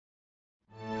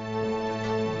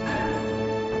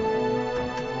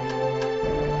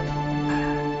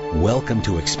Welcome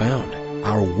to Expound,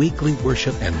 our weekly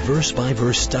worship and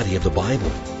verse-by-verse study of the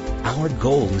Bible. Our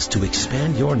goal is to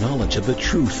expand your knowledge of the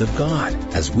truth of God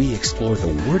as we explore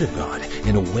the Word of God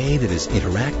in a way that is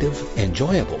interactive,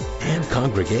 enjoyable, and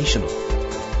congregational.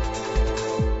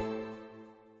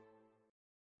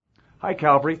 Hi,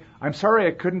 Calvary. I'm sorry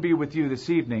I couldn't be with you this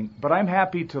evening, but I'm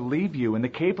happy to leave you in the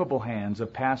capable hands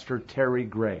of Pastor Terry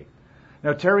Gray.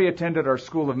 Now, Terry attended our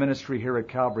School of Ministry here at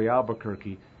Calvary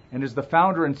Albuquerque and is the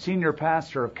founder and senior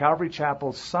pastor of Calvary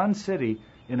Chapel's Sun City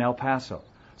in El Paso.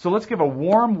 So let's give a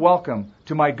warm welcome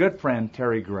to my good friend,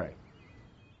 Terry Gray.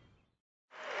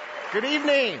 Good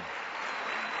evening.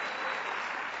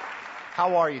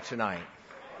 How are you tonight?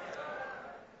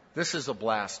 This is a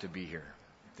blast to be here.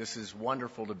 This is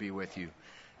wonderful to be with you.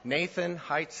 Nathan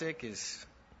Heitzig is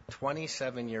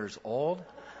 27 years old.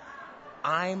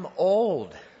 I'm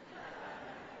old.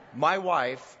 My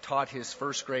wife taught his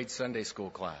first grade Sunday school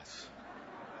class.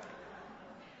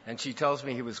 And she tells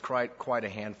me he was quite a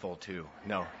handful too.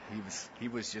 No, he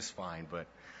was just fine. But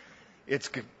it's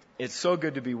good. It's so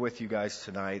good to be with you guys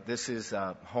tonight. This is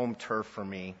home turf for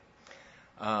me.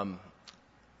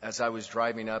 As I was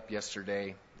driving up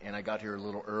yesterday, and I got here a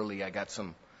little early, I got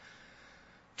some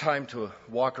time to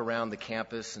walk around the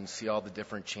campus and see all the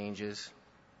different changes.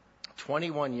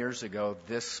 21 years ago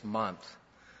this month,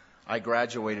 I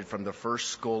graduated from the first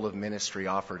school of ministry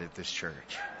offered at this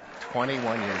church.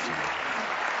 21 years ago.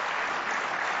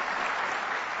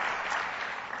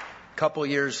 A couple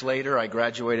years later, I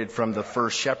graduated from the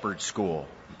first shepherd school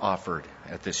offered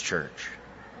at this church.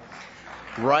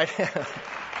 Right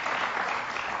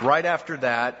after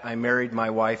that, I married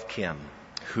my wife, Kim,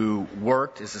 who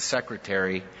worked as a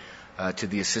secretary to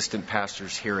the assistant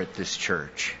pastors here at this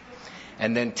church.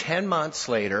 And then 10 months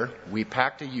later, we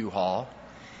packed a U-Haul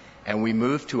and we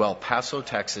moved to El Paso,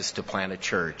 Texas to plant a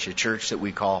church that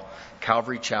we call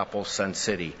Calvary Chapel, Sun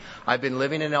City. I've been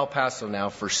living in El Paso now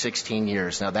for 16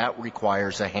 years. Now that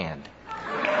requires a hand.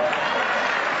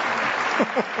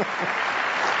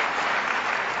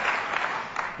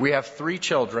 We have 3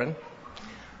 children.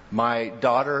 My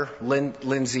daughter,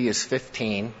 Lindsay, is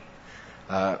 15.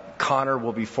 Connor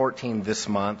will be 14 this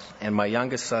month, and my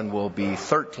youngest son will be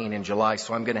 13 in July,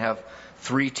 so I'm going to have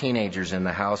 3 teenagers in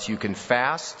the house. You can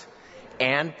fast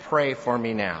and pray for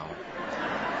me now.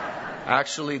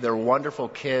 Actually, they're wonderful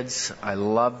kids. I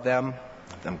love them.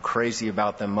 I'm crazy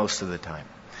about them most of the time.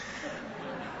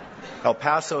 El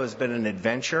Paso has been an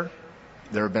adventure.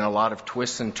 There have been a lot of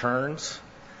twists and turns.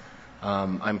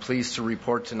 I'm pleased to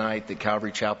report tonight that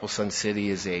Calvary Chapel Sun City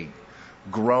is a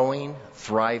growing,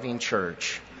 thriving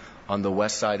church on the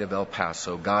west side of El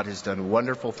Paso. God has done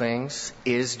wonderful things,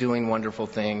 is doing wonderful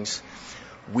things.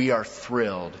 We are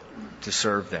thrilled to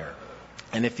serve there.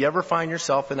 And if you ever find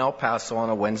yourself in El Paso on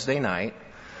a Wednesday night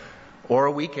or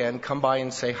a weekend, come by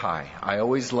and say hi. I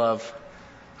always love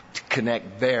to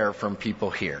connect there from people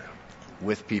here,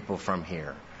 with people from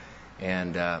here.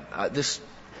 And this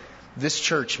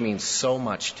church means so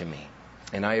much to me.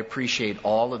 And I appreciate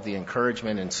all of the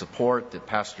encouragement and support that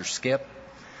Pastor Skip,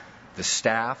 the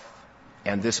staff,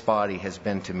 and this body has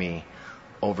been to me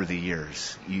over the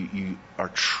years. You are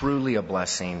truly a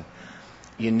blessing.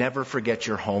 You never forget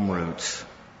your home roots.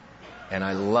 And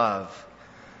I love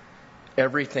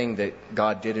everything that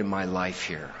God did in my life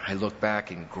here. I look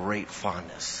back in great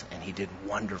fondness, and He did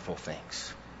wonderful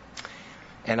things.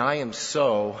 And I am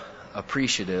so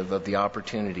appreciative of the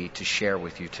opportunity to share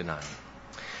with you tonight.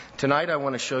 Tonight I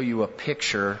want to show you a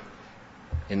picture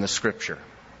in the Scripture.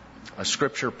 A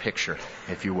Scripture picture,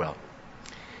 if you will.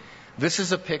 This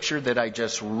is a picture that I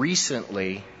just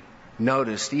recently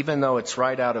noticed, even though it's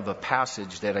right out of a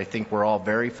passage that I think we're all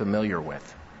very familiar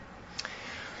with.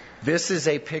 This is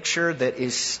a picture that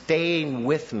is staying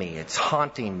with me. It's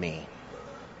haunting me.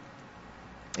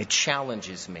 It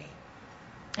challenges me.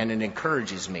 And it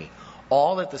encourages me.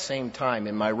 All at the same time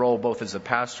in my role both as a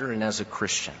pastor and as a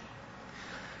Christian.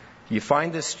 You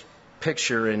find this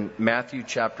picture in Matthew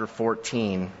chapter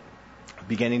 14,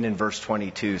 beginning in verse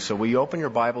 22. So will you open your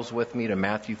Bibles with me to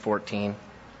Matthew 14,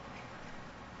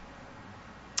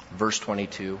 verse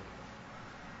 22?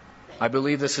 I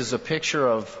believe this is a picture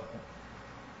of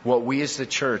what we as the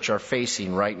church are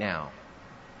facing right now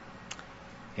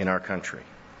in our country.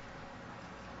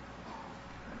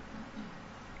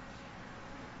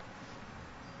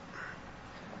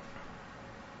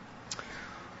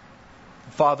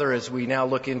 Father, as we now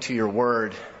look into your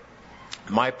word,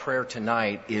 my prayer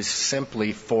tonight is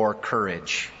simply for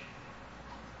courage.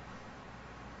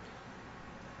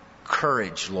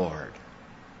 Courage, Lord.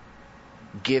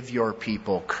 Give your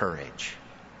people courage.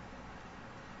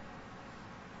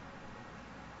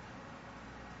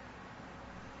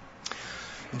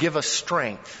 Give us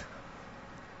strength.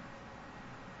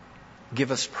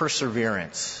 Give us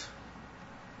perseverance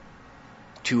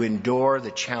to endure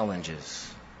the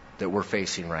challenges that we're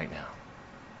facing right now.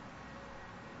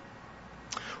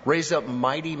 Raise up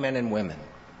mighty men and women,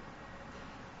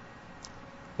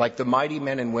 like the mighty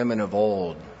men and women of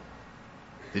old,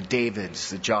 the Davids,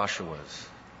 the Joshuas,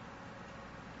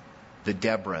 the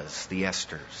Deborahs, the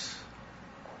Esthers.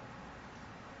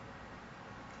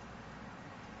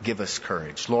 Give us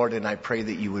courage, Lord, and I pray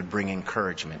that you would bring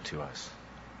encouragement to us.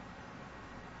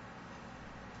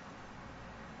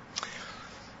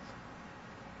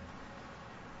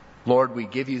 Lord, we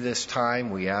give you this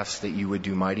time. We ask that you would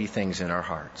do mighty things in our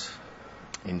hearts.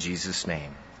 In Jesus'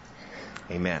 name,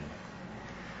 amen.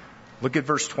 Look at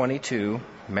verse 22,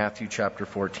 Matthew chapter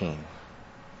 14.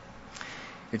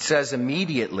 It says,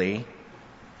 immediately,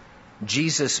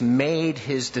 Jesus made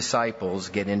his disciples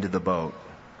get into the boat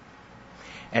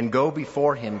and go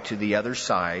before him to the other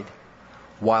side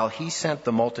while he sent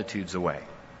the multitudes away.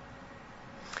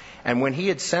 And when he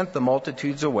had sent the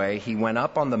multitudes away, he went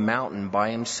up on the mountain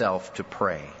by himself to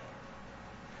pray.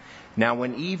 Now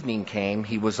when evening came,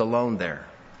 he was alone there.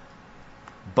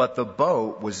 But the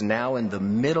boat was now in the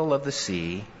middle of the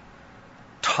sea,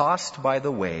 tossed by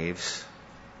the waves,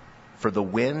 for the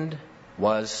wind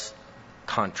was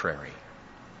contrary.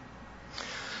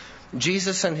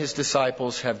 Jesus and his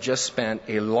disciples have just spent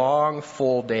a long,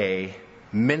 full day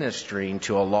ministering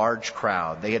to a large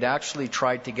crowd. They had actually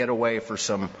tried to get away for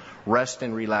some rest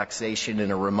and relaxation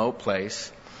in a remote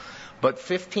place, but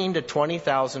 15 to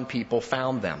 20,000 people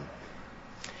found them.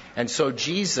 And so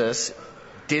Jesus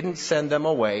didn't send them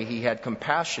away. He had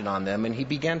compassion on them, and he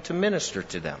began to minister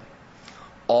to them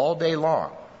all day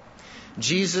long.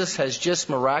 Jesus has just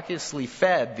miraculously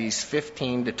fed these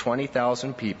 15 to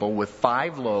 20,000 people with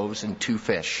 5 loaves and 2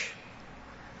 fish.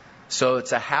 So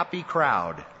it's a happy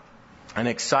crowd, an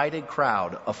excited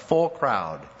crowd, a full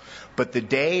crowd. But the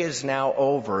day is now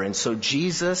over, and so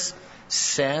Jesus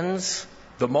sends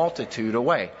the multitude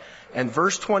away. And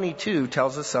verse 22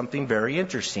 tells us something very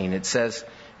interesting. It says,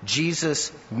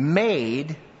 Jesus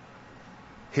made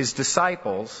his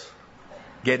disciples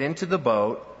get into the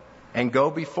boat and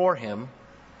go before him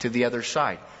to the other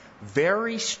side.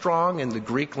 Very strong in the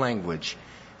Greek language.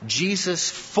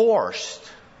 Jesus forced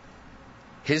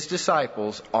his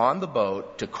disciples on the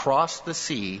boat to cross the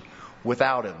sea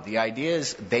without him. The idea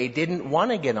is they didn't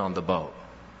want to get on the boat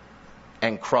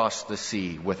and cross the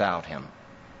sea without him.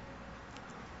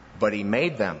 But he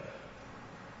made them.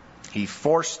 He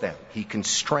forced them. He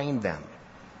constrained them.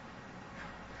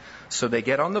 So they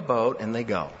get on the boat and they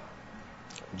go.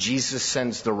 Jesus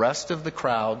sends the rest of the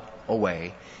crowd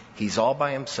away. He's all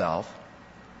by himself.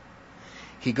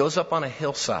 He goes up on a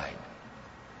hillside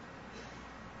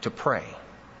to pray.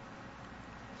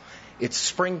 It's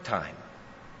springtime,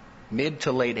 mid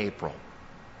to late April.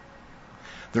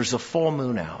 There's a full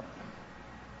moon out.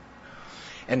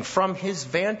 And from his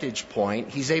vantage point,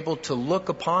 he's able to look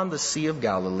upon the Sea of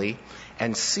Galilee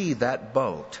and see that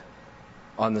boat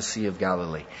on the Sea of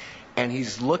Galilee. And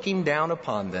he's looking down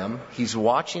upon them, he's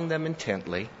watching them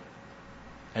intently,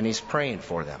 and he's praying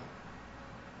for them.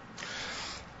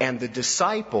 And the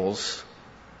disciples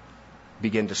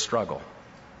begin to struggle.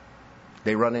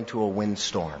 They run into a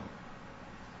windstorm.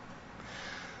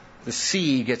 The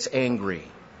sea gets angry.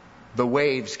 The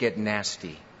waves get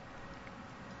nasty.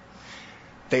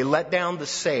 They let down the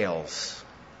sails.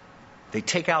 They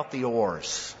take out the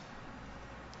oars.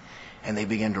 And they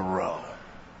begin to row.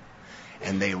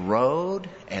 And they rowed,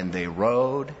 and they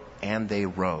rowed, and they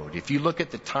rowed. If you look at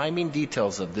the timing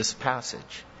details of this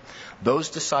passage, those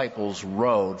disciples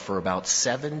rowed for about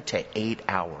 7 to 8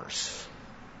 hours.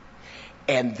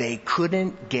 And they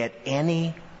couldn't get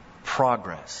any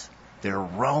progress. They're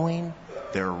rowing,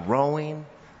 they're rowing,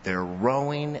 they're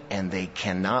rowing, and they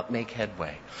cannot make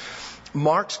headway.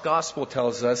 Mark's gospel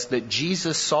tells us that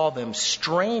Jesus saw them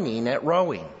straining at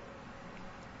rowing.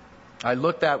 I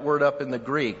looked that word up in the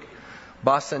Greek,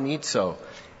 basanizo.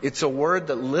 It's a word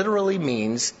that literally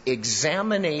means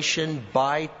examination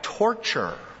by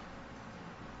torture.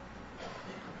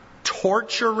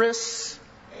 Torturous,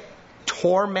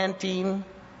 tormenting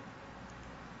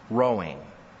rowing.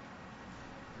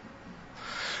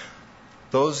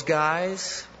 Those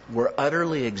guys were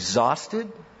utterly exhausted.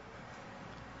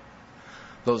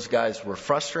 Those guys were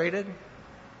frustrated.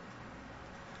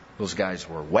 Those guys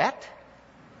were wet.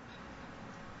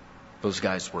 Those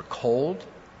guys were cold.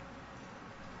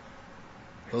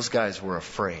 Those guys were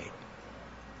afraid.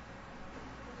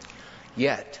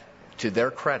 Yet, to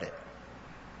their credit,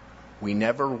 we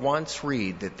never once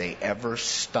read that they ever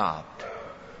stopped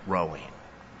rowing.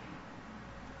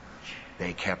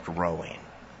 they kept rowing.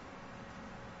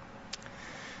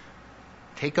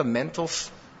 Take a mental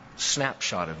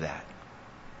snapshot of that.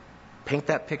 Paint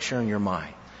that picture in your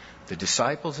mind. The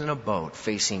disciples in a boat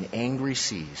facing angry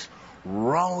seas,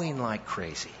 rowing like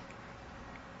crazy.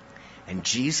 And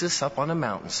Jesus up on a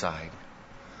mountainside,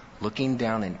 looking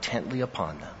down intently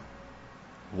upon them,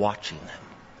 watching them,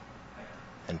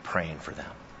 and praying for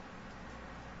them.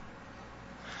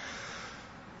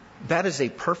 That is a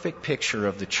perfect picture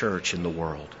of the church in the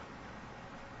world.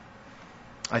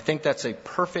 I think that's a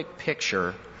perfect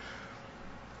picture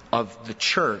of the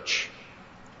church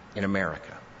in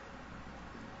America.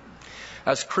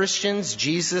 As Christians,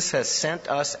 Jesus has sent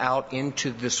us out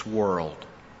into this world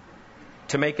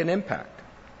to make an impact.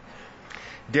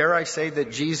 Dare I say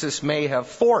that Jesus may have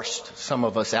forced some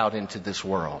of us out into this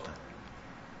world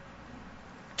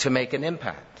to make an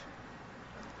impact.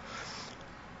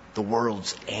 The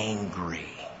world's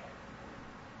angry.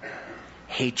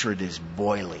 Hatred is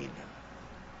boiling.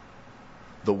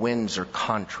 The winds are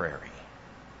contrary.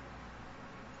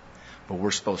 But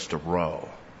we're supposed to row.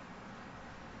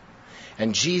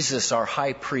 And Jesus, our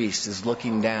high priest, is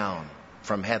looking down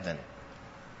from heaven,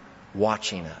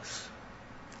 watching us,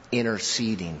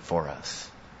 interceding for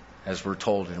us, as we're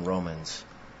told in Romans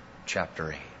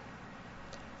chapter 8.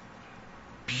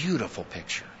 Beautiful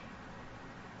picture.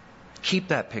 Keep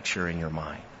that picture in your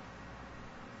mind.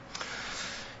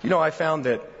 You know, I found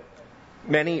that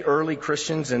many early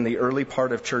Christians in the early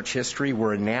part of church history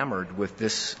were enamored with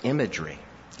this imagery.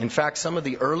 In fact, some of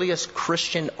the earliest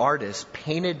Christian artists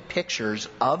painted pictures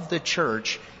of the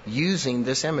church using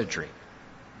this imagery.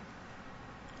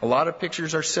 A lot of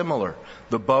pictures are similar.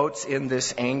 The boats in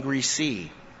this angry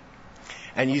sea.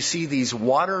 And you see these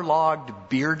waterlogged,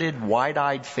 bearded,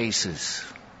 wide-eyed faces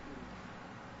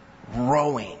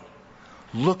rowing,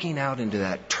 looking out into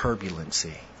that turbulent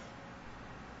sea.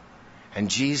 And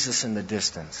Jesus in the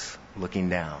distance, looking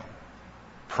down,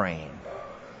 praying,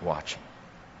 watching.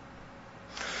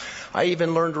 I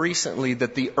even learned recently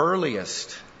that the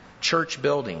earliest church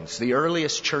buildings, the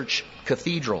earliest church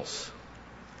cathedrals,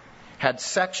 had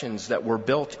sections that were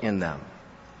built in them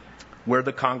where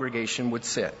the congregation would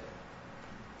sit,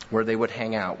 where they would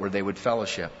hang out, where they would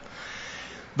fellowship.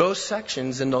 Those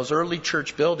sections in those early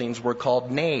church buildings were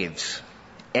called naves.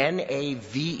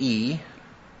 N-A-V-E,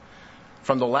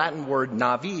 from the Latin word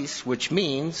navis, which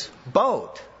means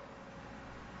boat,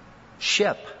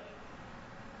 ship.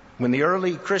 When the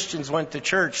early Christians went to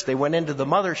church, they went into the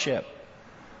mothership.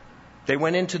 They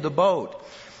went into the boat.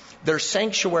 There's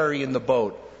sanctuary in the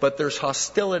boat, but there's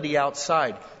hostility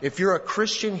outside. If you're a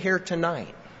Christian here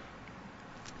tonight,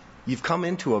 you've come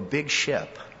into a big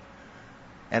ship.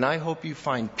 And I hope you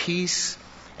find peace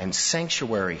and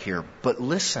sanctuary here. But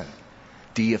listen,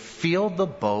 do you feel the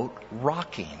boat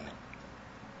rocking?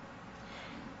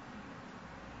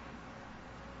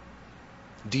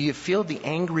 Do you feel the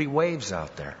angry waves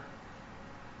out there?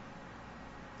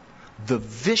 The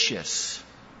vicious,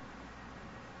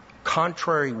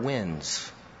 contrary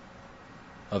winds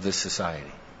of this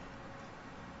society.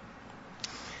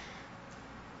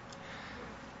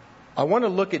 I want to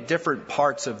look at different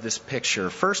parts of this picture.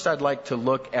 First, I'd like to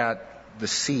look at the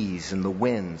seas and the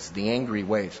winds, the angry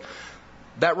waves.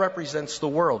 That represents the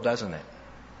world, doesn't it?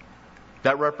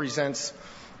 That represents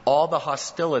all the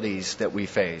hostilities that we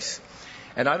face.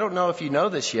 And I don't know if you know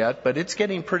this yet, but it's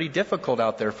getting pretty difficult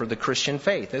out there for the Christian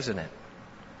faith, isn't it?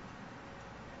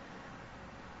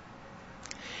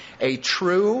 A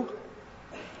true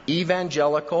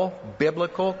evangelical,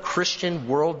 biblical, Christian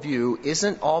worldview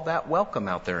isn't all that welcome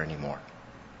out there anymore.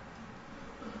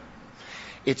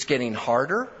 It's getting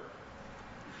harder,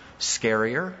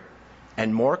 scarier,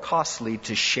 and more costly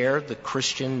to share the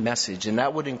Christian message. And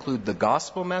that would include the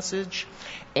gospel message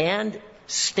and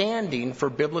standing for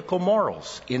biblical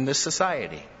morals in this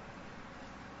society.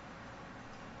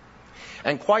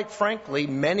 And quite frankly,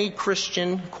 many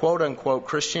Christian, quote-unquote,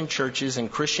 Christian churches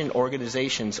and Christian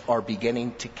organizations are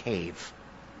beginning to cave.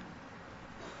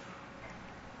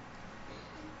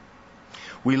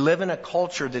 We live in a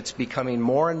culture that's becoming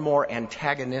more and more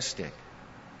antagonistic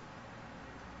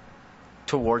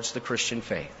towards the Christian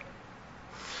faith.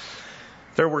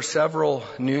 There were several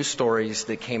news stories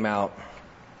that came out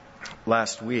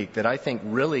last week that I think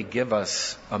really give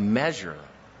us a measure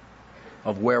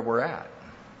of where we're at.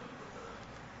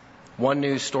 One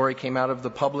news story came out of the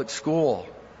public school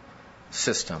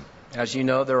system. As you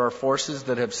know, there are forces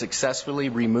that have successfully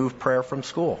removed prayer from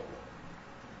school,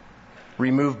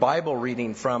 removed Bible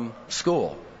reading from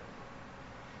school,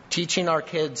 teaching our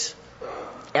kids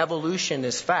evolution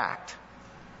is fact,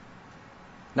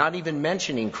 not even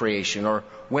mentioning creation, or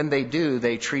when they do,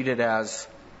 they treat it as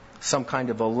some kind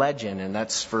of a legend, and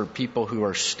that's for people who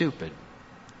are stupid.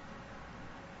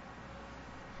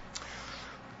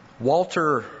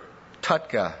 Walter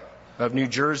Tutka of New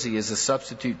Jersey is a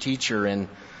substitute teacher in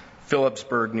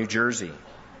Phillipsburg, New Jersey.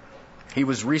 He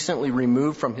was recently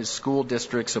removed from his school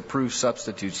district's approved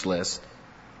substitutes list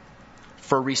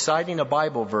for reciting a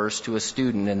Bible verse to a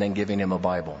student and then giving him a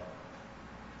Bible.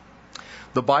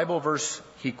 The Bible verse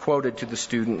he quoted to the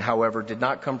student, however, did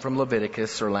not come from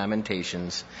Leviticus or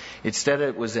Lamentations. Instead,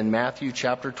 it was in Matthew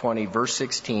chapter 20, verse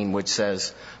 16, which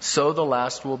says, "So the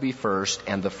last will be first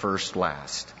and the first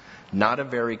last." Not a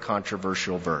very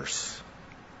controversial verse.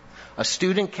 A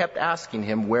student kept asking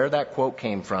him where that quote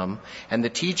came from, and the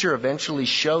teacher eventually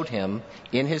showed him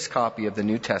in his copy of the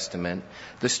New Testament.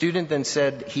 The student then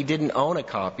said he didn't own a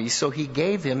copy, so he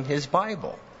gave him his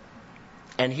Bible.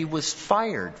 And he was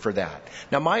fired for that.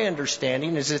 Now, my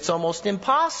understanding is it's almost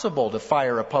impossible to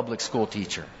fire a public school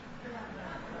teacher.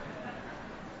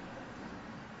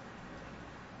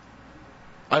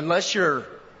 Unless you're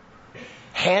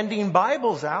handing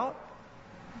Bibles out.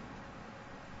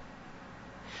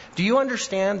 Do you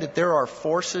understand that there are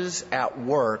forces at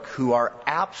work who are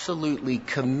absolutely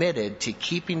committed to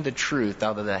keeping the truth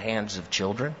out of the hands of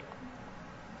children?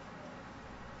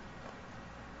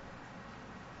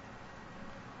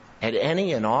 At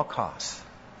any and all costs.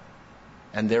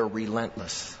 And they're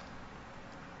relentless.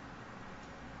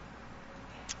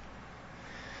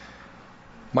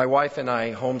 My wife and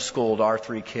I homeschooled our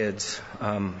 3 kids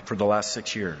for the last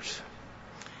 6 years.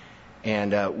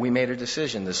 And we made a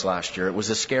decision this last year. It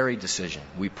was a scary decision.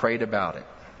 We prayed about it.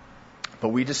 But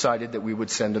we decided that we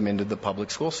would send them into the public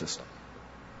school system.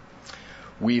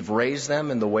 We've raised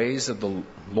them in the ways of the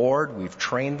Lord. We've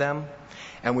trained them.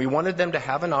 And we wanted them to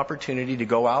have an opportunity to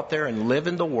go out there and live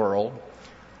in the world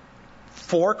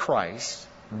for Christ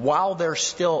while they're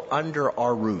still under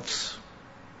our roofs.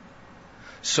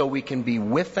 So we can be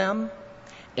with them,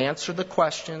 answer the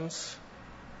questions,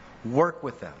 work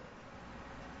with them.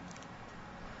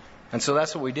 And so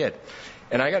that's what we did.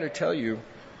 And I got to tell you,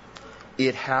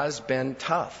 it has been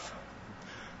tough.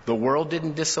 The world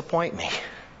didn't disappoint me.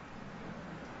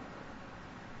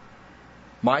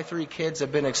 My 3 kids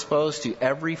have been exposed to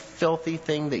every filthy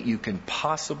thing that you can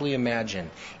possibly imagine.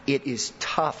 It is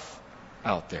tough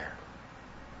out there.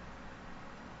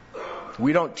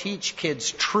 We don't teach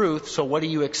kids truth, so what do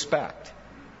you expect?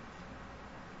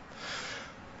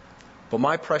 But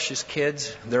my precious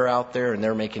kids, they're out there and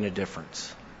they're making a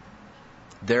difference.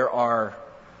 There are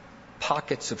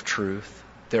pockets of truth.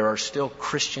 There are still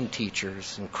Christian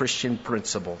teachers and Christian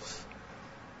principles.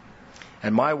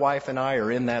 And my wife and I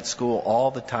are in that school all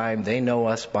the time. They know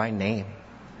us by name.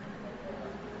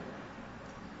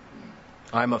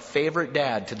 I'm a favorite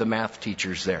dad to the math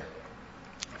teachers there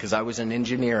because I was an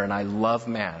engineer and I love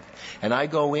math. And I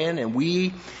go in and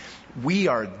we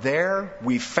are there.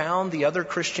 We found the other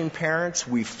Christian parents.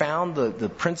 We found the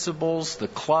principals, the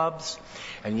clubs.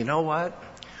 And you know what?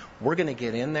 We're going to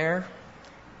get in there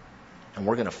and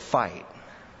we're going to fight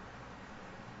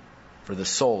for the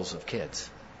souls of kids.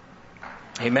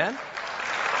 Amen?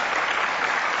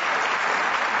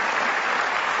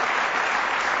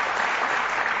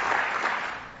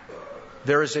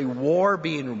 There is a war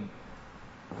being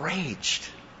raged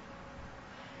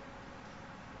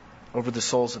over the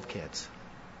souls of kids.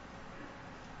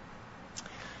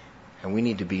 And we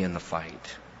need to be in the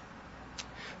fight.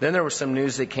 Then there was some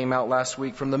news that came out last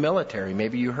week from the military.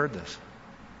 Maybe you heard this.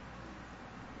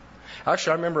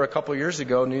 Actually, I remember a couple of years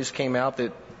ago, news came out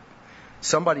that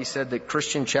somebody said that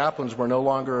Christian chaplains were no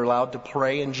longer allowed to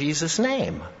pray in Jesus'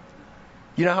 name.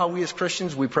 You know how we as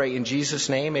Christians, we pray in Jesus'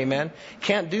 name, amen?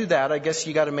 Can't do that. I guess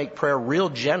you got to make prayer real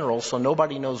general so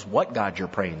nobody knows what God you're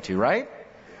praying to, right?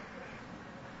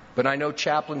 But I know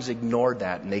chaplains ignored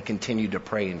that and they continued to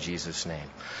pray in Jesus' name.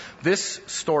 This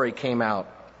story came out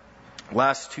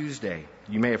last Tuesday.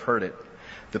 You may have heard it.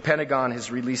 The Pentagon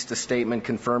has released a statement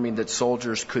confirming that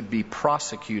soldiers could be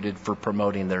prosecuted for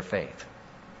promoting their faith.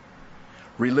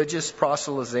 Religious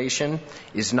proselytization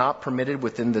is not permitted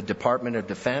within the Department of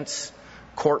Defense.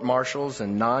 Court-martials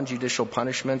and non-judicial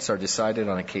punishments are decided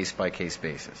on a case-by-case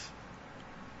basis.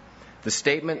 The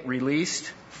statement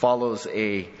released follows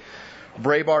a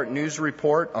Breitbart News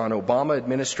report on Obama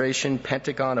administration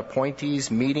Pentagon appointees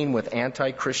meeting with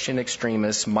anti-Christian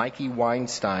extremist Mikey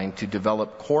Weinstein to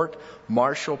develop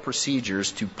court-martial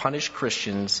procedures to punish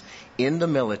Christians in the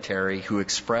military who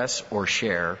express or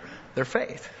share their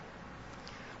faith.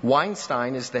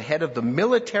 Weinstein is the head of the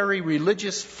Military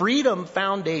Religious Freedom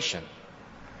Foundation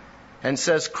and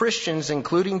says Christians,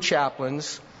 including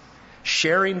chaplains,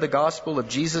 sharing the gospel of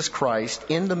Jesus Christ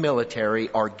in the military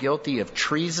are guilty of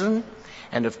treason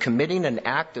and of committing an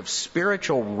act of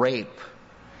spiritual rape,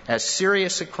 as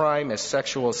serious a crime as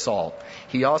sexual assault.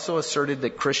 He also asserted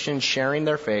that Christians sharing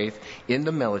their faith in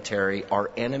the military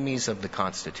are enemies of the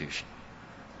Constitution.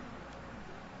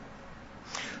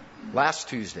 Last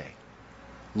Tuesday,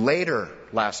 later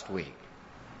last week,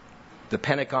 the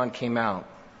Pentagon came out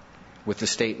with a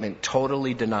statement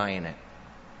totally denying it.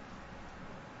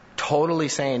 Totally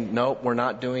saying, nope, we're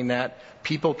not doing that.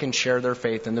 People can share their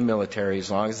faith in the military as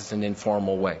long as it's an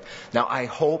informal way. Now, I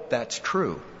hope that's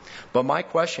true. But my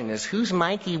question is, who's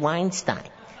Mikey Weinstein?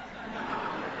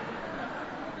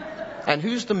 And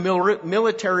who's the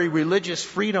Military Religious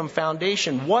Freedom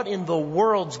Foundation? What in the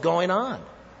world's going on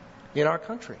in our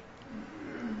country?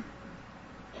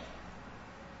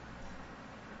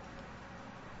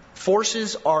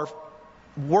 Forces are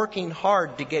working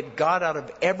hard to get God out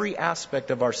of every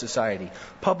aspect of our society.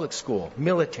 Public school,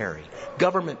 military,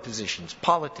 government positions,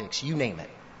 politics, you name it.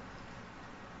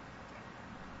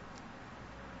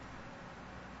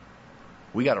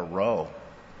 We got to row.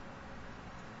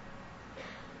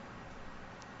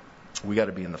 We got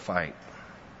to be in the fight.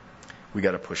 We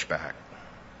got to push back.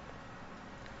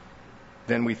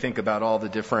 Then we think about all the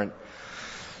different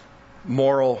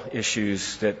moral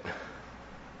issues that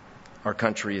our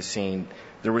country has seen.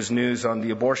 There was news on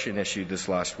the abortion issue this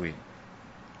last week.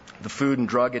 The Food and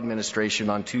Drug Administration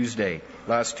on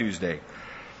last Tuesday,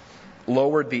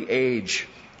 lowered the age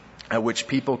at which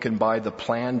people can buy the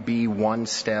Plan B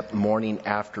one-step morning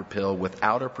after pill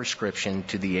without a prescription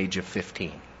to the age of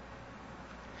 15.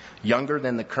 Younger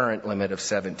than the current limit of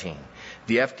 17.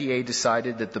 The FDA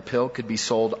decided that the pill could be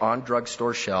sold on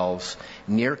drugstore shelves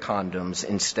near condoms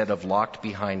instead of locked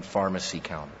behind pharmacy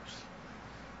counters.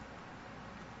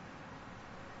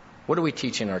 What are we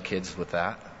teaching our kids with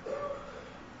that?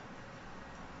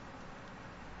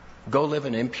 Go live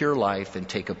an impure life and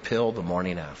take a pill the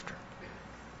morning after.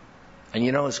 And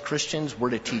you know, as Christians, we're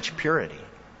to teach purity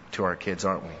to our kids,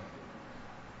 aren't we?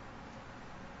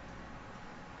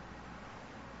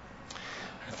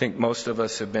 I think most of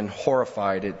us have been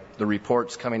horrified at the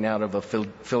reports coming out of a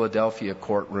Philadelphia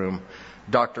courtroom.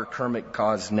 Dr. Kermit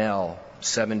Gosnell,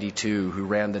 72, who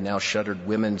ran the now shuttered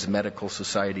Women's Medical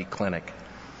Society Clinic,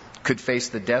 could face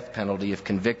the death penalty if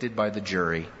convicted by the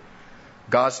jury.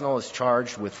 Gosnell is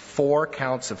charged with 4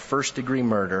 counts of first-degree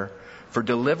murder for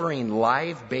delivering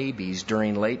live babies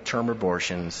during late-term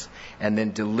abortions and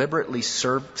then deliberately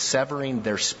severing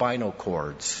their spinal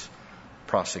cords,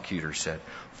 prosecutors said.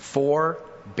 4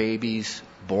 babies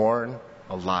born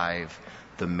alive,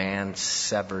 the man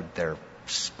severed their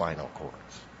spinal cords.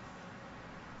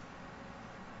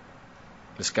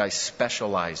 This guy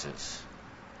specializes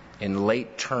in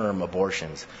late-term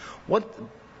abortions.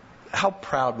 How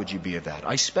proud would you be of that?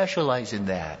 I specialize in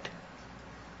that.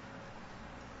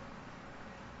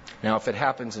 Now, if it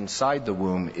happens inside the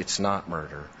womb, it's not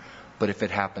murder. But if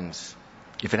it happens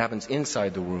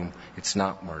inside the womb, it's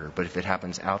not murder. But if it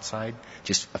happens outside,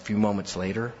 just a few moments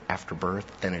later, after birth,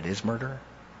 then it is murder.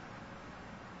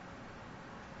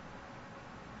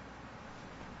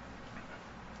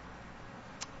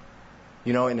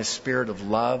 You know, in a spirit of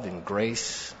love and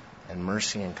grace and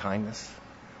mercy and kindness,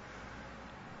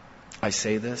 I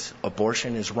say this: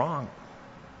 abortion is wrong.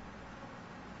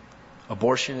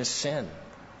 Abortion is sin.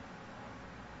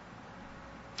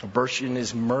 Abortion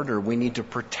is murder. We need to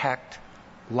protect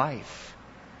life.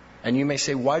 And you may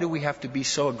say, why do we have to be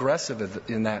so aggressive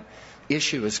in that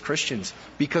issue as Christians?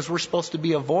 Because we're supposed to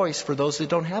be a voice for those that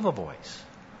don't have a voice.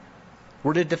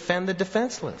 We're to defend the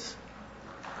defenseless.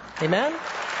 Amen?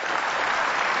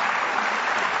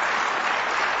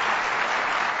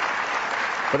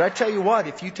 But I tell you what,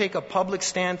 if you take a public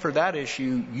stand for that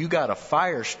issue, you got a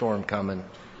firestorm coming.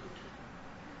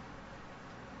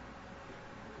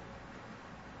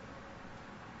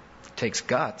 It takes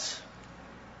guts.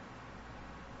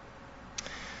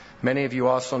 Many of you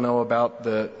also know about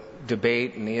the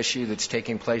debate and the issue that's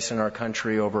taking place in our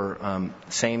country over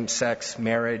same-sex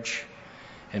marriage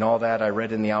and all that. I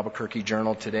read in the Albuquerque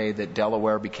Journal today that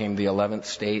Delaware became the 11th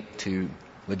state to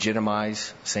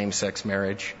legitimize same-sex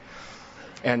marriage.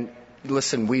 And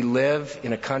listen, we live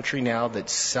in a country now that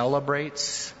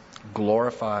celebrates,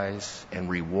 glorifies, and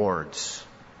rewards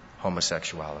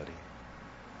homosexuality.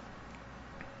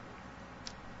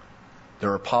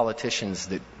 There are politicians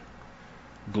that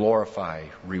glorify,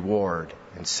 reward,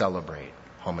 and celebrate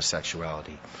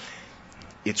homosexuality.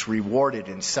 It's rewarded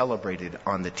and celebrated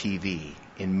on the TV,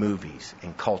 in movies,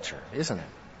 in culture, isn't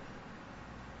it?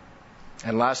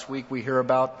 And last week we hear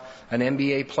about an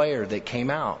NBA player that came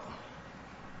out.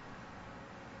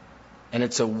 And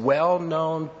it's a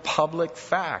well-known public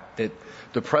fact that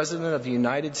the President of the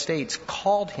United States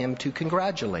called him to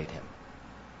congratulate him,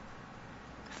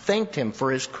 thanked him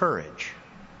for his courage.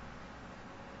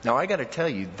 Now, I got to tell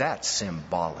you, that's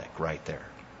symbolic right there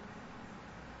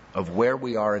of where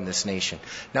we are in this nation.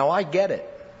 Now, I get it.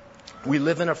 We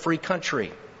live in a free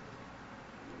country.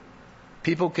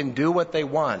 People can do what they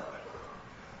want.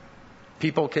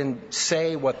 People can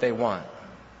say what they want.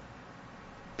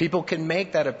 People can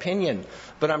make that opinion.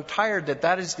 But I'm tired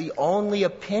that is the only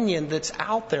opinion that's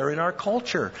out there in our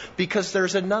culture, because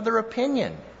there's another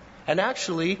opinion. And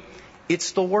actually,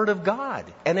 it's the Word of God.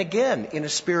 And again, in a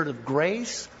spirit of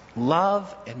grace,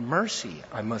 love, and mercy,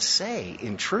 I must say,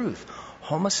 in truth,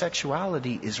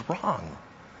 homosexuality is wrong.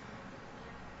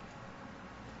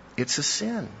 It's a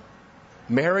sin.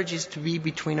 Marriage is to be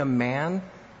between a man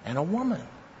and a woman.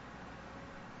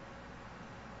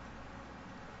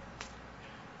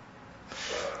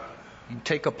 You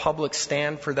take a public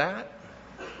stand for that,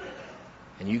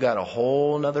 and you got a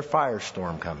whole nother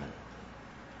firestorm coming.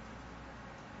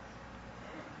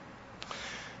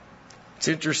 It's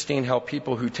interesting how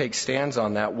people who take stands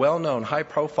on that, well-known,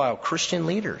 high-profile Christian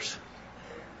leaders,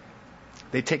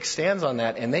 they take stands on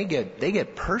that, and they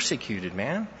get persecuted,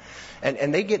 man.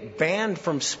 And they get banned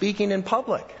from speaking in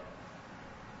public.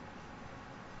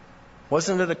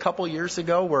 Wasn't it a couple years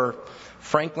ago where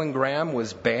Franklin Graham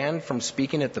was banned from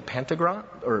speaking at the Pentagon?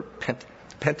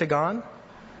 Pentagon?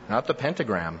 Not the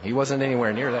pentagram. He wasn't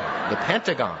anywhere near that. The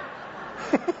Pentagon.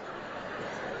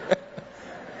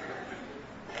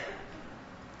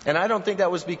 And I don't think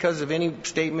that was because of any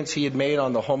statements he had made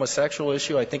on the homosexual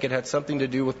issue. I think it had something to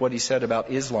do with what he said about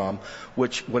Islam,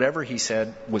 which, whatever he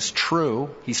said, was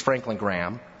true. He's Franklin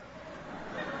Graham.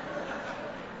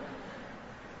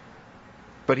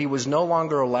 But he was no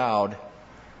longer allowed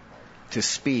to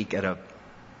speak at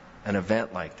an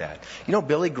event like that. You know,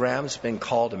 Billy Graham's been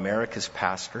called America's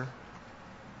pastor.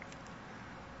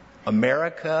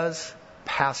 America's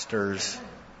pastor's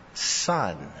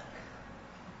son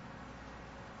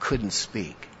couldn't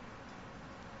speak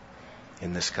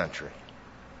in this country.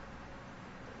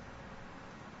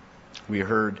 We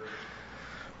heard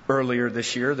earlier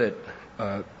this year that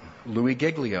Louis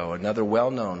Giglio, another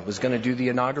well-known, was going to do the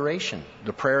inauguration,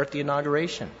 the prayer at the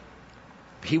inauguration.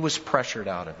 He was pressured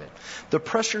out of it. The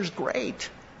pressure's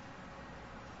great.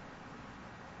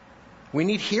 We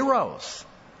need heroes.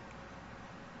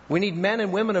 We need men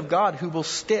and women of God who will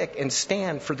stick and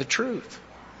stand for the truth.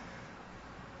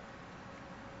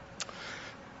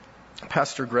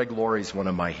 Pastor Greg Laurie is one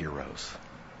of my heroes.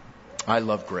 I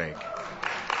love Greg.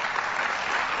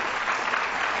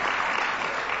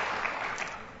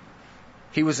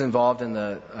 He was involved in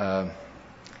the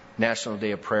National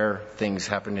Day of Prayer things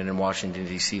happening in Washington,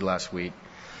 D.C. last week.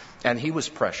 And he was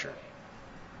pressured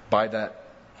by that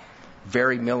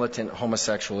very militant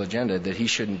homosexual agenda that he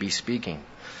shouldn't be speaking.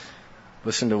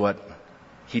 Listen to what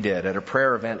he did. At a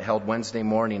prayer event held Wednesday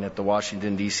morning at the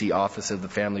Washington, D.C. office of the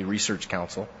Family Research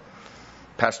Council,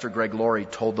 Pastor Greg Laurie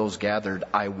told those gathered,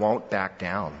 "I won't back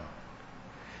down.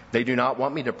 They do not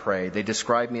want me to pray. They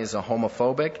describe me as a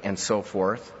homophobic and so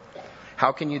forth.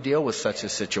 How can you deal with such a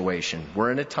situation? We're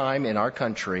in a time in our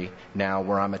country now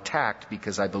where I'm attacked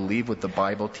because I believe what the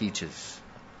Bible teaches.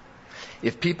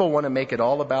 If people want to make it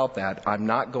all about that, I'm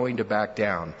not going to back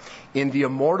down. In the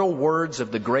immortal words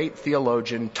of the great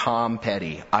theologian Tom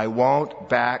Petty, I won't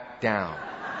back down.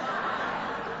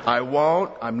 I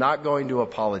won't. I'm not going to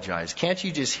apologize." Can't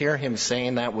you just hear him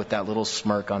saying that with that little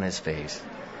smirk on his face?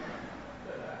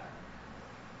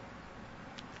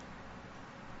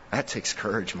 That takes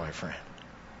courage, my friend.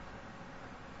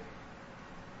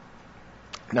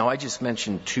 Now, I just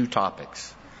mentioned two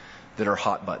topics that are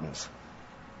hot buttons.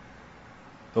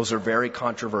 Those are very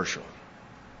controversial.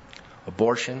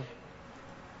 Abortion,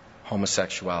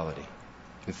 homosexuality.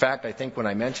 In fact, I think when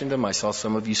I mentioned them, I saw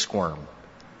some of you squirm.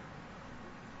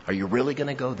 Are you really going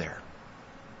to go there?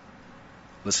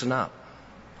 Listen up.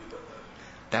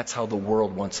 That's how the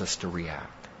world wants us to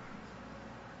react.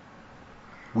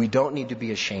 We don't need to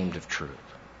be ashamed of truth.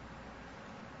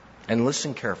 And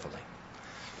listen carefully.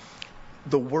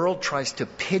 The world tries to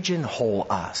pigeonhole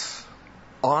us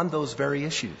on those very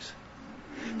issues.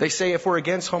 They say if we're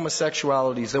against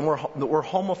homosexualities, then we're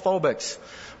homophobics.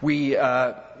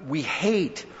 We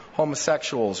hate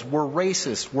homosexuals. We're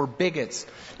racist. We're bigots.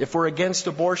 If we're against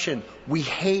abortion, we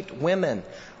hate women.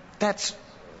 That's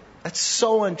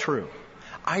so untrue.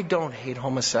 I don't hate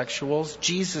homosexuals.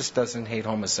 Jesus doesn't hate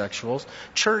homosexuals.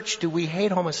 Church, do we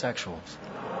hate homosexuals?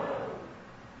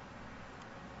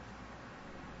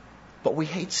 But we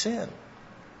hate sin.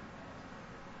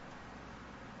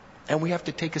 And we have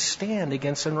to take a stand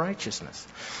against unrighteousness.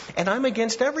 And I'm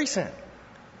against every sin.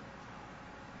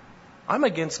 I'm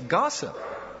against gossip.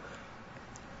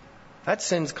 That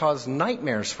sin's caused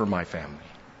nightmares for my family.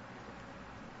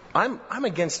 I'm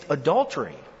against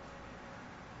adultery.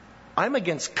 I'm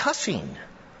against cussing.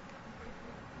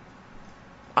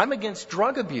 I'm against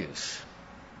drug abuse.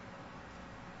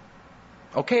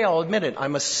 Okay, I'll admit it.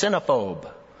 I'm a sinophobe.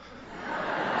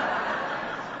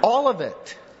 All of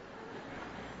it.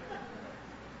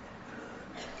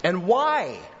 And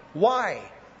why?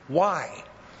 Why?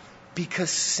 Because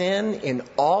sin in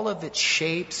all of its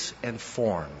shapes and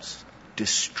forms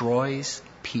destroys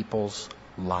people's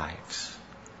lives.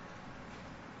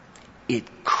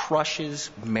 It crushes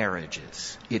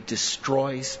marriages. It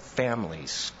destroys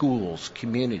families, schools,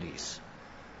 communities.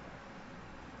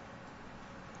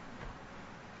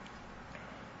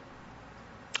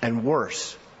 And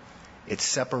worse, it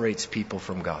separates people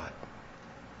from God.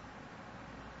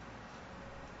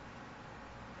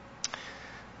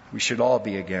 We should all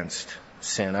be against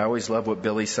sin. I always love what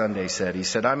Billy Sunday said. He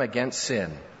said, I'm against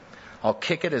sin. I'll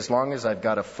kick it as long as I've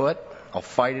got a foot. I'll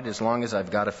fight it as long as I've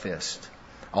got a fist.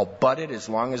 I'll butt it as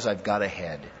long as I've got a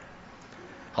head.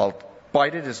 I'll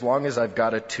bite it as long as I've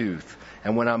got a tooth.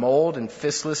 And when I'm old and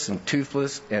fistless and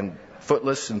toothless and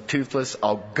footless and toothless,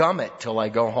 I'll gum it till I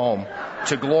go home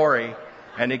to glory,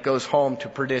 and it goes home to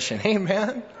perdition.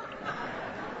 Amen?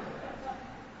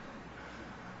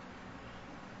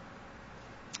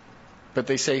 But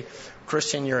they say,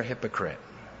 Christian, you're a hypocrite.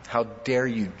 How dare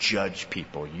you judge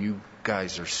people? You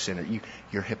guys are sinners.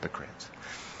 You're hypocrites.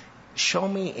 Show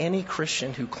me any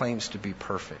Christian who claims to be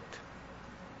perfect.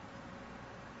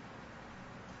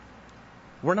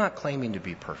 We're not claiming to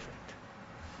be perfect.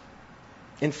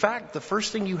 In fact, the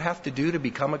first thing you have to do to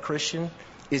become a Christian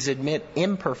is admit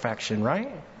imperfection,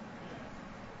 right?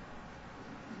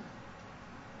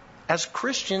 As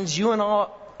Christians, you and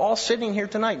all sitting here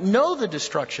tonight know the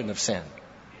destruction of sin.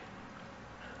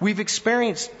 We've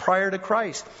experienced prior to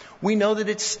Christ. We know that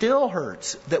it still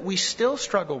hurts, that we still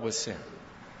struggle with sin.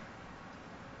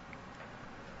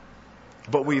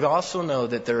 But we also know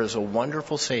that there is a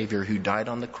wonderful Savior who died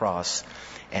on the cross,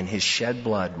 and His shed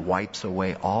blood wipes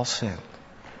away all sin.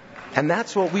 And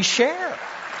that's what we share.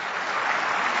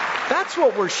 That's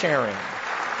what we're sharing.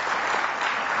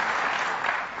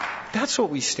 That's what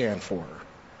we stand for.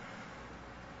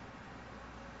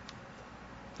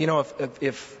 You know,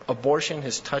 if abortion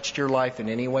has touched your life in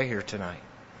any way here tonight,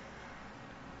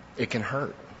 it can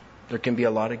hurt. There can be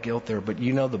a lot of guilt there, but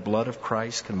you know the blood of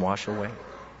Christ can wash away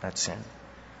that sin.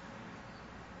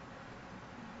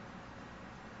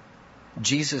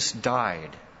 Jesus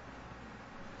died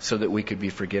so that we could be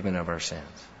forgiven of our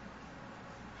sins.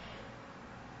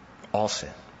 All sin.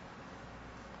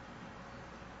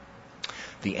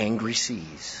 The angry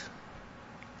seas.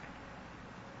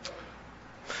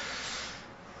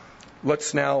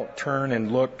 Let's now turn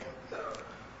and look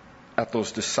at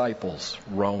those disciples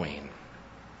rowing.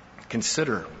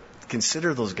 Consider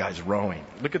those guys rowing.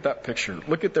 Look at that picture.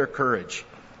 Look at their courage.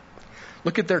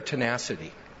 Look at their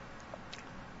tenacity.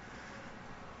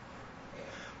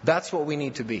 That's what we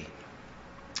need to be.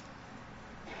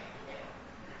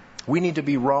 We need to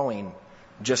be rowing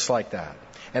just like that.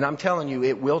 And I'm telling you,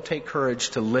 it will take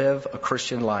courage to live a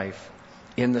Christian life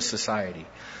in this society.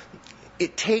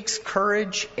 It takes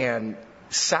courage and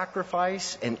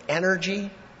sacrifice and energy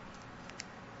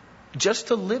just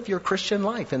to live your Christian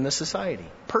life in this society,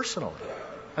 personally,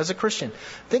 as a Christian.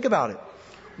 Think about it.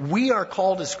 We are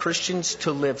called as Christians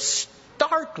to live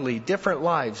starkly different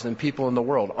lives than people in the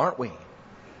world, aren't we?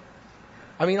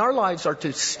 I mean, our lives are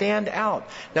to stand out.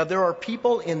 Now, there are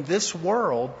people in this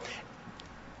world,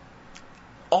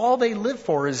 all they live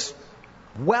for is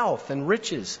wealth and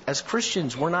riches. As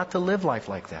Christians, we're not to live life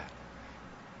like that.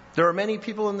 There are many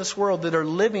people in this world that are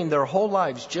living their whole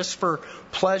lives just for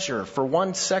pleasure, for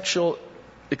one sexual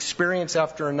experience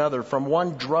after another, from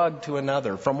one drug to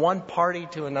another, from one party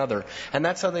to another. And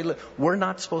that's how they live. We're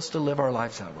not supposed to live our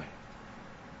lives that way.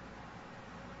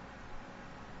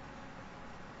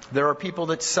 There are people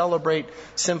that celebrate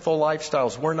sinful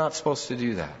lifestyles. We're not supposed to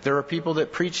do that. There are people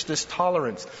that preach this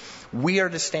tolerance. We are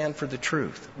to stand for the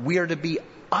truth. We are to be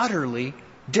utterly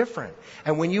different.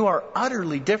 And when you are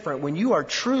utterly different, when you are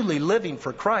truly living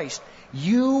for Christ,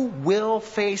 you will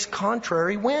face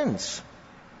contrary winds.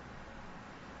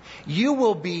 You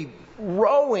will be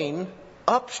rowing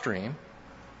upstream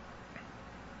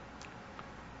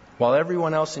while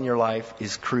everyone else in your life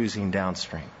is cruising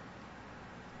downstream.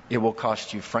 It will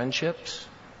cost you friendships.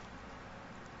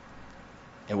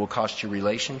 It will cost you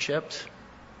relationships.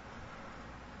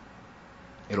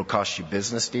 It'll cost you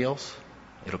business deals.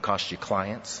 It'll cost you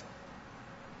clients.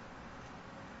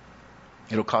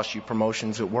 It'll cost you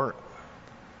promotions at work.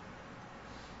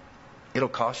 It'll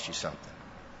cost you something.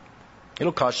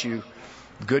 It'll cost you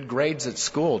good grades at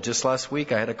school. Just last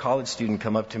week, I had a college student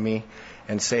come up to me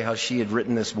and say how she had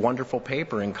written this wonderful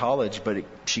paper in college, but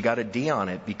she got a D on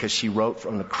it because she wrote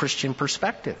from a Christian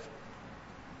perspective.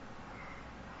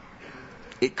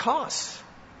 It costs.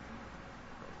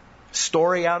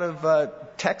 Story out of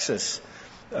Texas.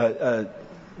 A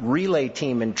relay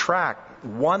team in track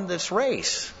won this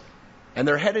race, and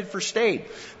they're headed for state.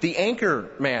 The anchor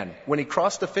man, when he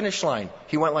crossed the finish line,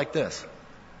 he went like this,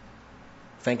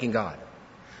 thanking God.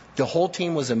 The whole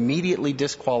team was immediately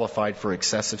disqualified for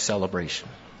excessive celebration.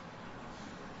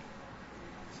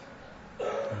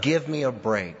 Give me a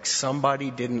break.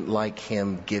 Somebody didn't like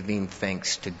him giving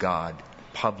thanks to God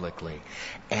publicly,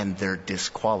 and they're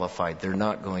disqualified. They're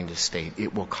not going to state.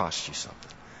 It will cost you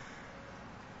something.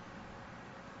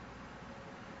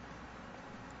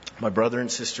 My brother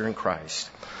and sister in Christ,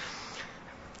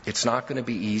 it's not going to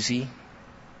be easy,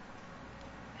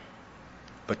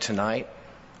 but tonight,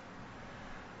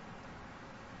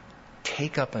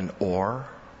 take up an oar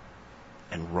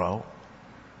and row.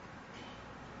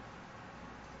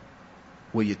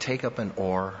 Will you take up an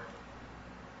oar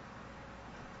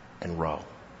and row?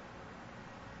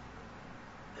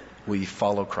 Will you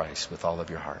follow Christ with all of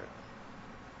your heart?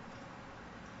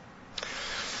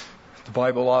 The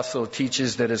Bible also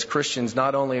teaches that as Christians,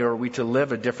 not only are we to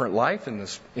live a different life in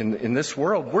this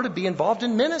world, we're to be involved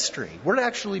in ministry. We're to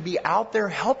actually be out there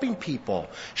helping people,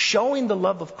 showing the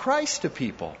love of Christ to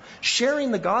people,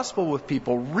 sharing the gospel with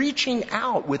people, reaching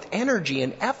out with energy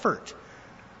and effort.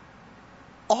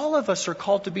 All of us are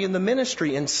called to be in the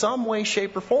ministry in some way,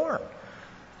 shape, or form.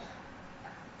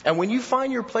 And when you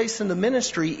find your place in the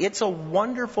ministry, it's a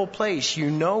wonderful place. You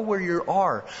know where you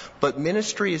are. But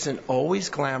ministry isn't always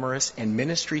glamorous, and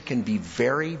ministry can be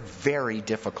very, very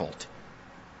difficult.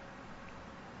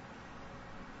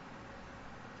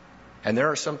 And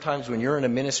there are some times when you're in a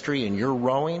ministry and you're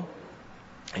rowing,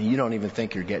 and you don't even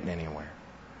think you're getting anywhere.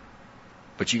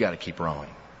 But you got to keep rowing.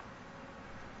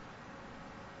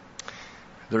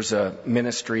 There's a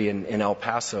ministry in El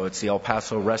Paso. It's the El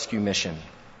Paso Rescue Mission.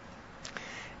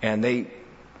 And they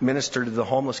minister to the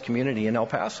homeless community in El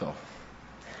Paso.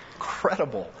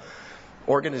 Incredible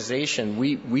organization.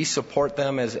 We support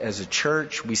them as a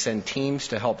church. We send teams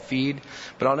to help feed.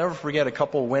 But I'll never forget, a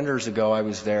couple of winters ago I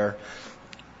was there,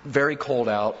 very cold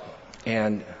out,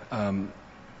 and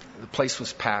the place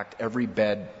was packed. Every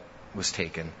bed was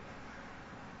taken.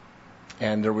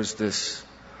 And there was this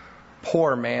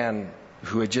poor man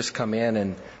who had just come in,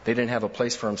 and they didn't have a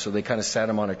place for him, so they kind of sat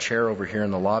him on a chair over here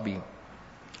in the lobby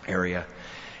area.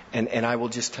 And I will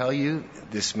just tell you,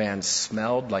 this man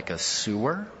smelled like a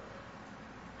sewer.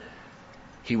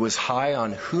 He was high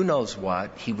on who knows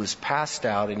what. He was passed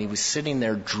out, and he was sitting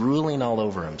there drooling all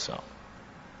over himself.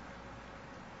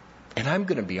 And I'm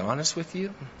going to be honest with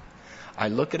you. I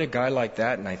look at a guy like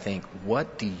that and I think,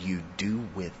 what do you do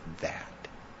with that?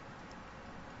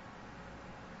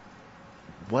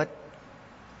 What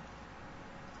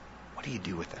do you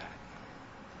do with that?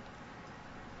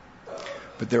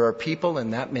 But there are people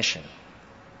in that mission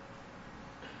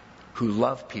who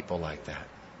love people like that,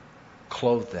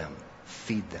 clothe them,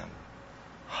 feed them,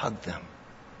 hug them,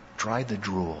 dry the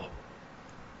drool,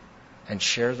 and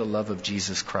share the love of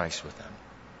Jesus Christ with them.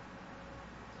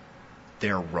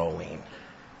 They're rowing.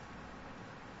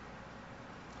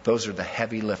 Those are the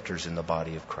heavy lifters in the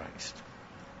body of Christ.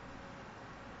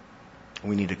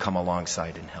 We need to come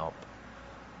alongside and help.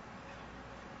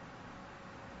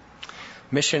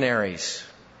 Missionaries.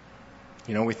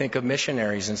 You know, we think of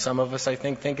missionaries, and some of us, I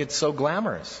think it's so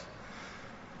glamorous.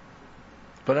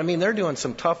 But I mean, they're doing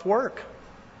some tough work.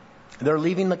 They're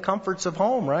leaving the comforts of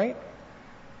home, right?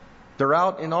 They're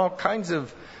out in all kinds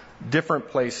of different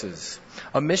places.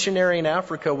 A missionary in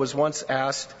Africa was once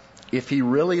asked if he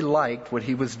really liked what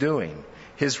he was doing.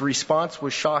 His response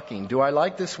was shocking. "Do I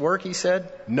like this work?" he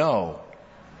said. "No.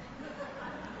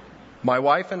 My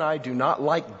wife and I do not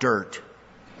like dirt.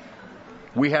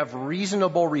 We have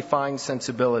reasonable, refined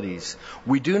sensibilities.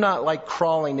 We do not like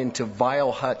crawling into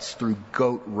vile huts through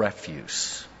goat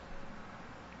refuse.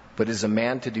 But as a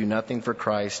man to do nothing for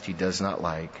Christ he does not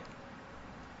like,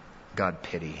 God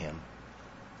pity him."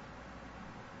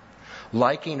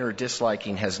 Liking or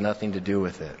disliking has nothing to do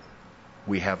with it.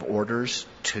 We have orders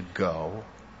to go,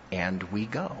 and we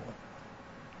go.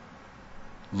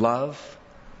 Love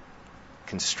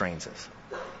constrains us.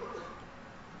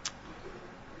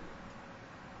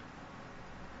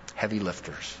 Heavy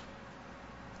lifters,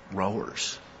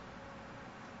 rowers.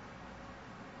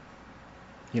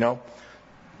 You know,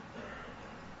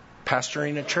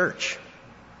 pastoring a church.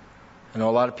 I know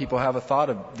a lot of people have a thought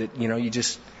of that,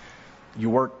 you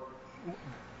work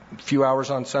a few hours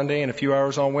on Sunday and a few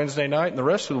hours on Wednesday night, and the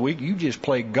rest of the week you just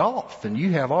play golf and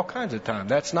you have all kinds of time.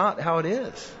 That's not how it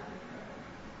is.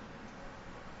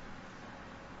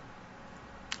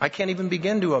 I can't even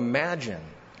begin to imagine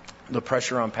the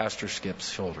pressure on Pastor Skip's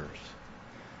shoulders.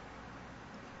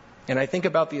 And I think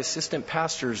about the assistant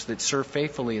pastors that serve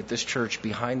faithfully at this church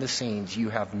behind the scenes. You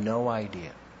have no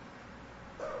idea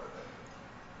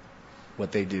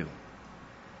what they do.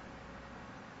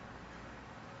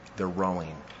 They're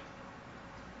rowing.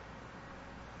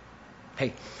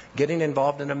 Hey, getting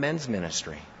involved in a men's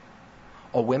ministry,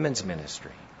 a women's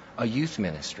ministry, a youth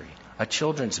ministry, a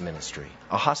children's ministry,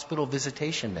 a hospital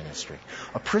visitation ministry,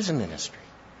 a prison ministry,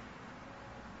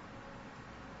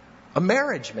 a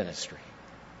marriage ministry.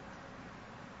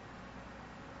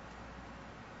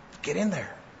 Get in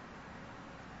there.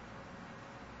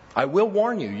 I will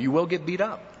warn you, you will get beat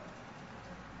up.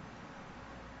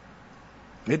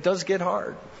 It does get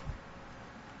hard.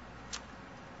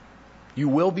 You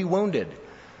will be wounded.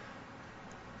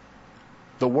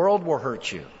 The world will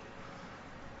hurt you.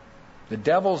 The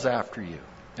devil's after you.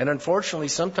 And unfortunately,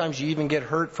 sometimes you even get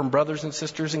hurt from brothers and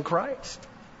sisters in Christ.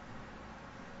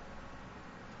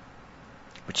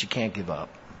 But you can't give up.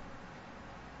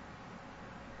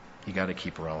 You got to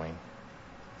keep rowing.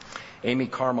 Amy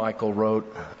Carmichael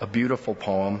wrote a beautiful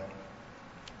poem.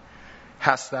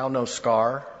 Hast thou no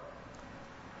scar?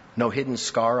 No hidden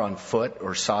scar on foot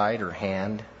or side or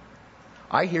hand?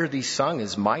 I hear thee sung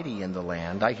as mighty in the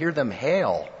land. I hear them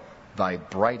hail thy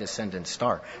bright ascendant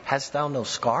star. Hast thou no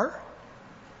scar?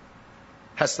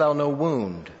 Hast thou no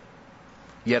wound?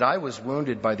 Yet I was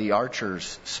wounded by the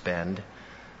archer's spend.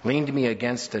 Leaned me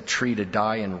against a tree to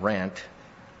die and rent.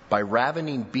 By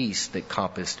ravening beasts that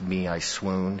compassed me I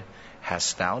swooned.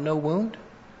 Hast thou no wound?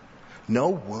 No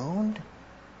wound?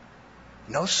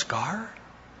 No scar?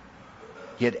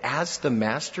 Yet as the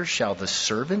master shall the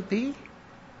servant be?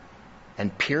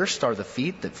 And pierced are the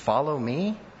feet that follow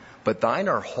me? But thine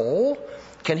are whole?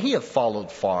 Can he have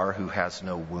followed far who has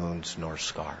no wounds nor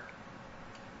scar?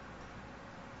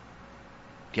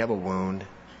 Do you have a wound?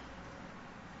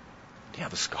 Do you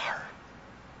have a scar?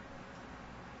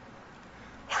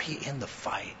 Are you in the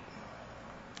fight?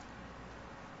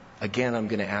 Again, I'm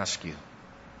going to ask you.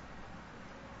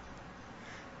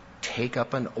 Take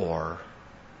up an oar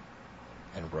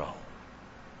and row.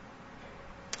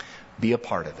 Be a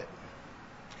part of it.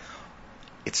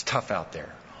 It's tough out there.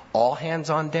 All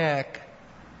hands on deck.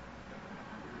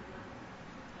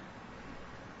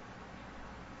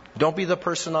 Don't be the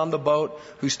person on the boat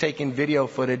who's taking video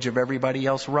footage of everybody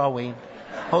else rowing.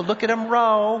 Oh, look at them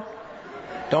row.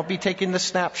 Don't be taking the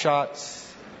snapshots.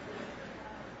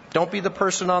 Don't be the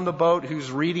person on the boat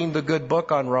who's reading the good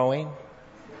book on rowing.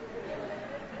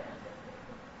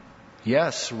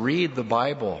 Yes, read the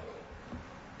Bible.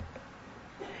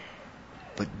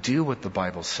 But do what the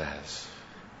Bible says.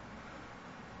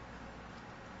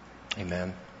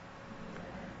 Amen.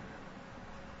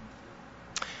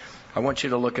 I want you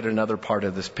to look at another part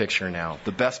of this picture now.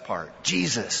 The best part.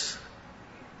 Jesus.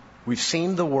 We've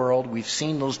seen the world. We've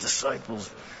seen those disciples.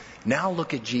 Now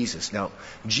look at Jesus. Now,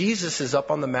 Jesus is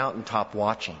up on the mountaintop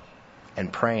watching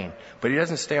and praying. But he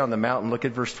doesn't stay on the mountain. Look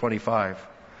at verse 25.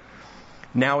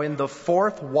 Now in the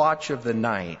fourth watch of the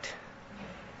night,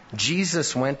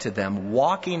 Jesus went to them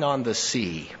walking on the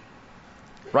sea.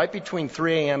 Right between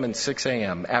 3 a.m. and 6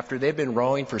 a.m. after they've been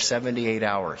rowing for 7 to 8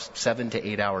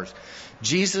 hours.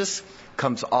 Jesus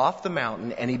comes off the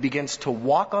mountain and he begins to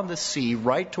walk on the sea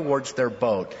right towards their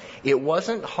boat. It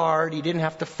wasn't hard. He didn't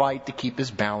have to fight to keep his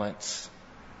balance.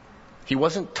 He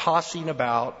wasn't tossing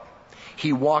about.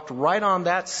 He walked right on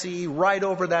that sea, right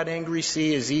over that angry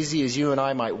sea, as easy as you and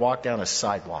I might walk down a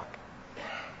sidewalk.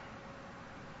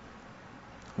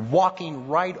 Walking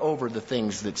right over the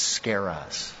things that scare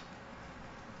us.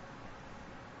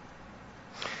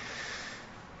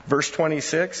 Verse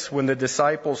 26, when the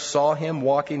disciples saw him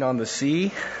walking on the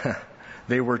sea,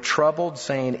 they were troubled,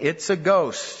 saying, "It's a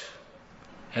ghost."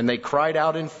 And they cried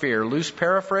out in fear. Loose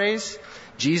paraphrase,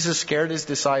 Jesus scared his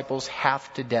disciples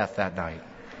half to death that night.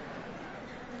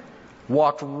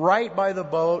 Walked right by the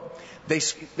boat. They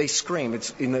scream.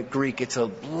 It's in the Greek, it's a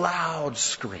loud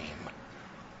scream.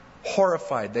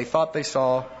 Horrified. They thought they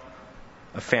saw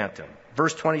a phantom.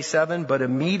 Verse 27, but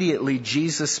immediately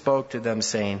Jesus spoke to them,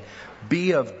 saying,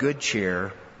 "Be of good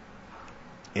cheer.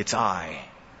 It's I.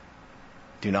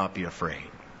 Do not be afraid."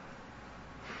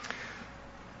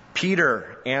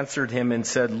 Peter answered him and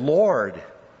said, "Lord,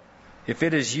 if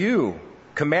it is you,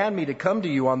 command me to come to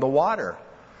you on the water."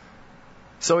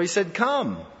 So he said,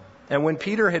 "Come." And when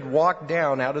Peter had walked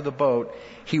down out of the boat,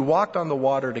 he walked on the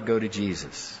water to go to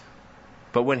Jesus.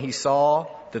 But when he saw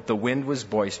that the wind was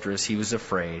boisterous, he was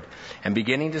afraid. And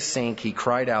beginning to sink, he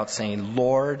cried out, saying,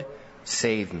 Lord,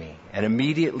 save me. And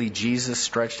immediately Jesus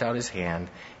stretched out his hand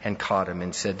and caught him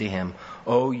and said to him,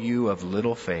 O you of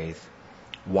little faith,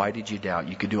 why did you doubt?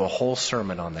 You could do a whole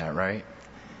sermon on that, right?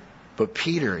 But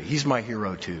Peter, he's my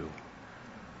hero too.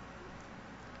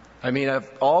 I mean, of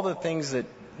all the things that,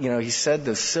 he said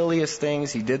the silliest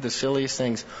things, he did the silliest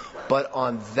things. But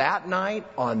on that night,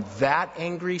 on that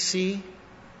angry sea,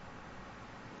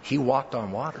 he walked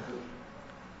on water.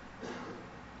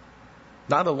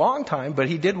 Not a long time, but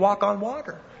he did walk on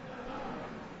water.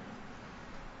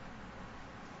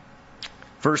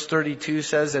 Verse 32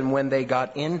 says, and when they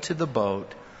got into the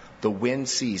boat, the wind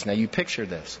ceased. Now you picture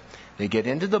this. They get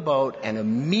into the boat and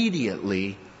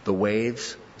immediately the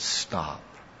waves stop.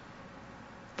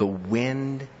 The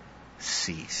wind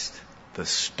ceased. The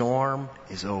storm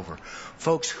is over.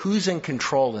 Folks, who's in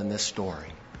control in this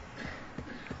story?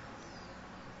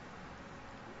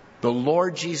 The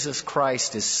Lord Jesus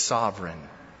Christ is sovereign.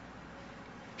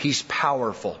 He's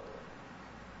powerful.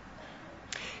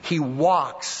 He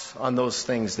walks on those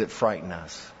things that frighten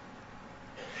us.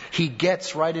 He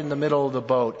gets right in the middle of the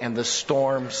boat and the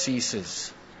storm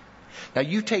ceases. Now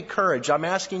you take courage. I'm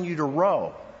asking you to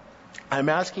row. I'm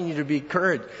asking you to be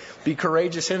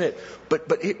courageous in it.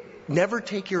 But never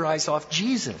take your eyes off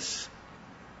Jesus.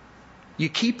 You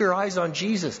keep your eyes on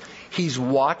Jesus. He's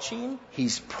watching.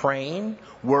 He's praying.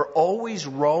 We're always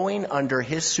rowing under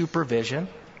His supervision.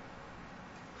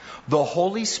 The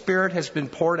Holy Spirit has been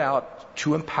poured out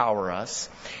to empower us.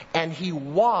 And He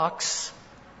walks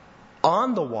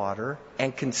on the water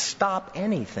and can stop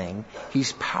anything.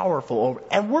 He's powerful.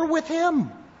 And we're with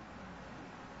Him.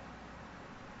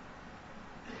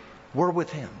 We're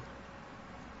with Him.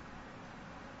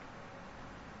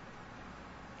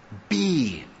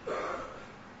 Be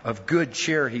of good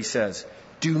cheer, He says.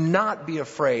 Do not be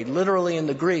afraid. Literally in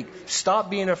the Greek, stop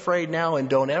being afraid now and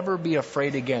don't ever be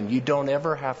afraid again. You don't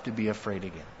ever have to be afraid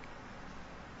again.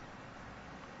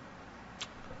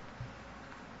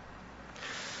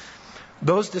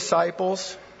 Those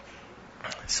disciples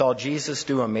saw Jesus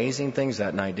do amazing things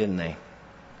that night, didn't they?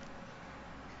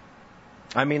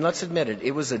 I mean, let's admit it.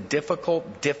 It was a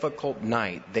difficult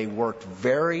night. They worked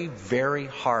very, very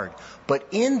hard. But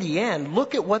in the end,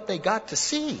 look at what they got to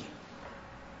see.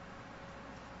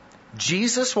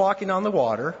 Jesus walking on the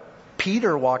water.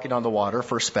 Peter walking on the water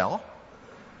for a spell.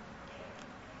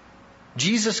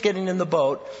 Jesus getting in the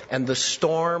boat, and the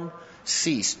storm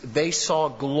ceased. They saw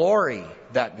glory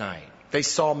that night. They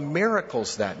saw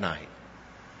miracles that night.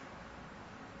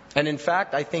 And in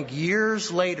fact, I think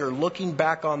years later, looking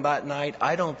back on that night,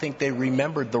 I don't think they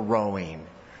remembered the rowing.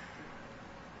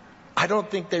 I don't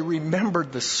think they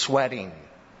remembered the sweating,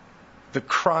 the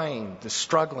crying, the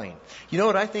struggling. You know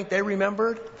what I think they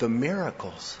remembered? The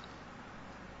miracles.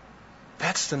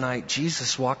 That's the night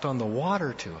Jesus walked on the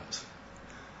water to us.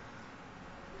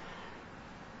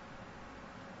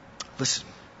 Listen.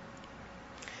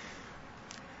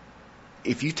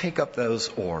 If you take up those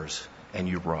oars and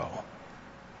you row,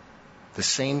 the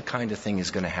same kind of thing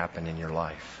is going to happen in your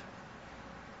life.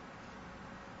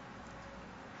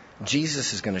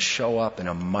 Jesus is going to show up in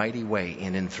a mighty way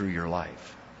in and through your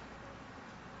life.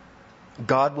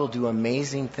 God will do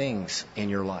amazing things in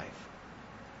your life.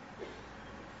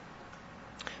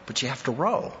 But you have to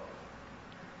row.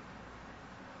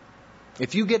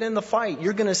 If you get in the fight,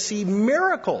 you're going to see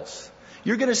miracles.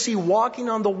 You're going to see walking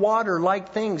on the water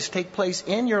like things take place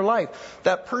in your life.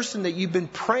 That person that you've been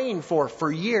praying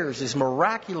for years is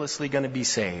miraculously going to be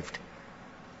saved.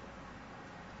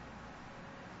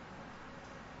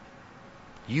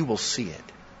 You will see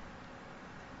it.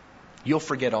 You'll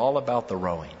forget all about the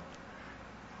rowing.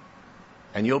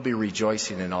 And you'll be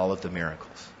rejoicing in all of the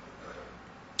miracles.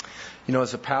 You know,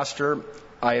 as a pastor,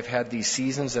 I have had these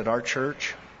seasons at our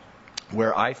church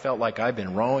where I felt like I've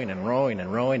been rowing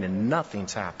and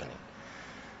nothing's happening.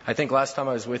 I think last time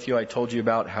I was with you, I told you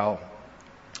about how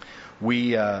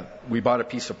we bought a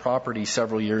piece of property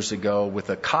several years ago with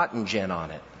a cotton gin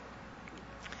on it.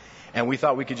 And we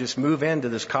thought we could just move into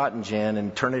this cotton gin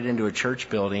and turn it into a church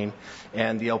building.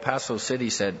 And the El Paso City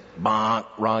said, "Bonk,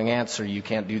 wrong answer, you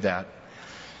can't do that."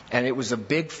 And it was a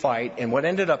big fight. And what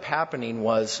ended up happening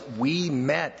was we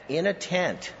met in a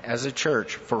tent as a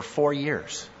church for 4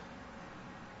 years.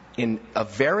 In a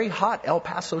very hot El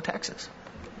Paso, Texas.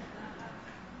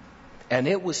 And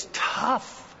it was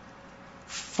tough.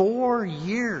 4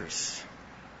 years.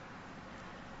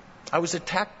 I was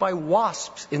attacked by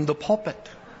wasps in the pulpit.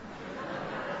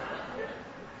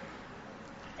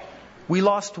 We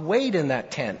lost weight in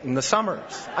that tent in the summers.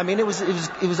 I mean, it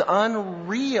was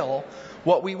unreal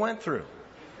what we went through.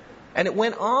 And it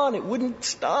went on. It wouldn't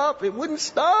stop. It wouldn't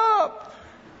stop.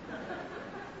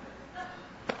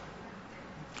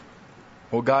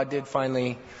 Well, God did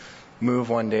finally move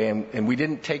one day, and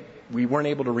we weren't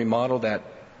able to remodel that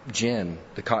gin.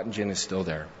 The cotton gin is still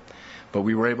there. But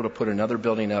we were able to put another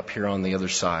building up here on the other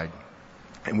side.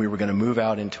 And we were going to move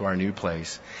out into our new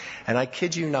place. And I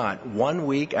kid you not, 1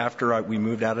 week after we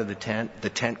moved out of the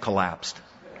tent collapsed.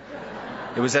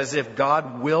 It was as if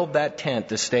God willed that tent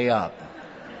to stay up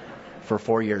for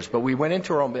 4 years. But we went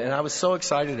into our own, and I was so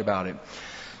excited about it.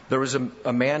 There was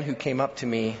a man who came up to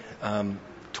me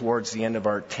towards the end of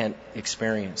our tent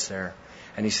experience there.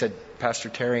 And he said, Pastor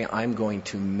Terry, I'm going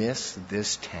to miss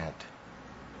this tent.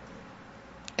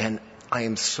 And I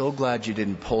am so glad you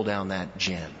didn't pull down that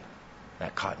gin,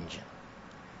 that cotton gin.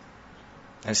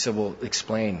 I said, well,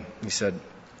 explain. He said,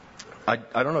 I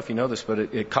don't know if you know this, but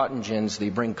at cotton gins, they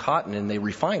bring cotton and they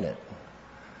refine it.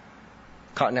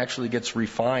 Cotton actually gets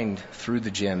refined through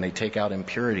the gin. They take out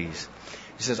impurities.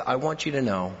 He says, I want you to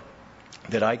know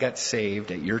that I got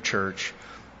saved at your church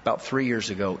about 3 years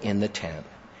ago in the tent,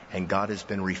 and God has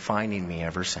been refining me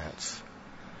ever since.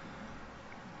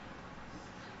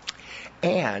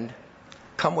 And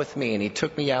come with me. And he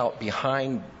took me out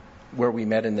behind where we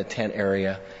met in the tent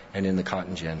area and in the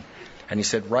cotton gin. And he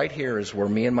said, right here is where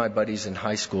me and my buddies in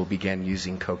high school began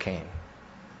using cocaine.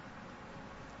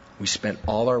 We spent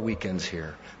all our weekends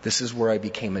here. This is where I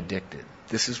became addicted.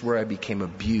 This is where I became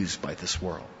abused by this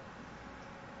world.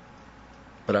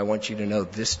 But I want you to know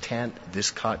this tent,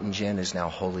 this cotton gin is now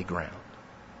holy ground.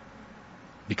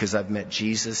 Because I've met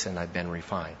Jesus and I've been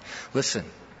refined. Listen,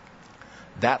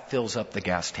 that fills up the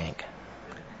gas tank.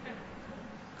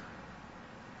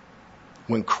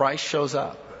 When Christ shows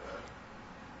up,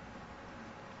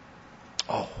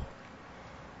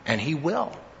 and He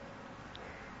will,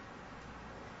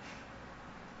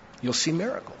 you'll see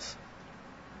miracles.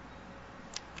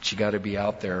 But you got to be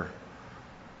out there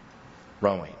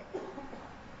rowing.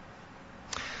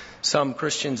 Some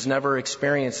Christians never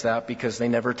experience that because they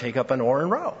never take up an oar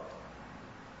and row.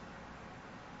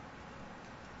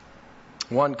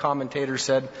 One commentator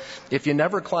said, if you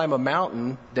never climb a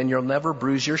mountain, then you'll never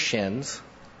bruise your shins,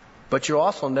 but you'll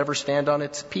also never stand on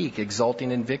its peak,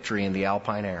 exulting in victory in the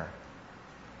alpine air.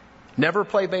 Never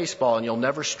play baseball and you'll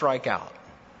never strike out,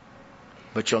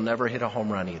 but you'll never hit a home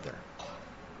run either.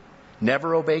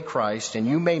 Never obey Christ and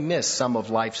you may miss some of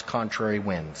life's contrary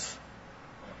winds,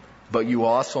 but you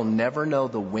also never know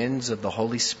the winds of the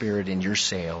Holy Spirit in your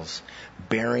sails,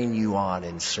 bearing you on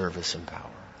in service and power.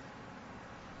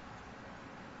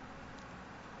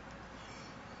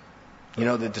 You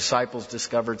know, the disciples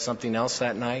discovered something else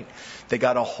that night. They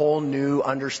got a whole new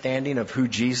understanding of who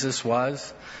Jesus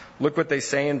was. Look what they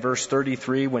say in verse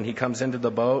 33 when He comes into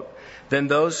the boat. Then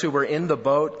those who were in the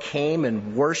boat came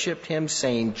and worshipped Him,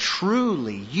 saying,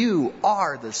 truly, you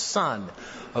are the Son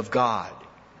of God.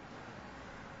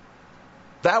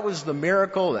 That was the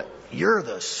miracle, that you're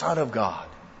the Son of God.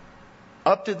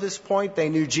 Up to this point, they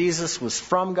knew Jesus was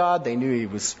from God. They knew He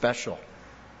was special.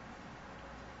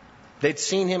 They'd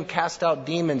seen Him cast out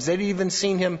demons. They'd even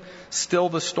seen Him still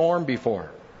the storm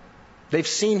before. They've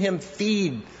seen Him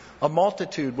feed a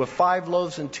multitude with 5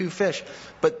 loaves and 2 fish.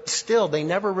 But still, they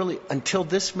never really, until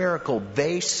this miracle,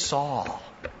 they saw.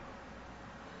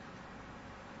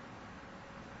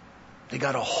 They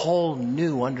got a whole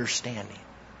new understanding.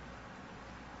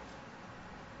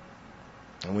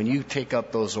 And when you take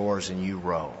up those oars and you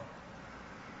row,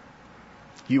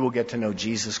 you will get to know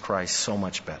Jesus Christ so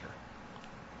much better.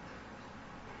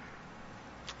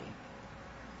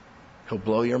 He'll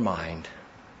blow your mind.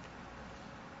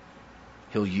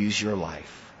 He'll use your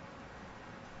life.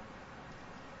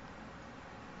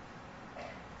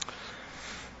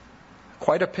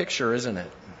 Quite a picture, isn't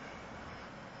it?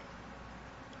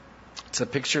 It's a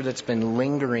picture that's been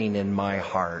lingering in my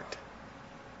heart.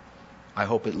 I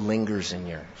hope it lingers in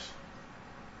yours.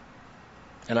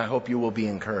 And I hope you will be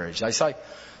encouraged. I say,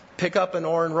 pick up an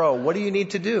oar and row. What do you need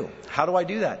to do? How do I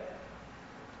do that?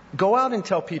 Go out and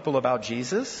tell people about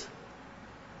Jesus.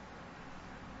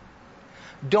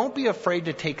 Don't be afraid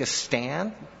to take a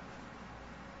stand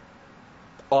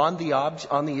on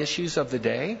the issues of the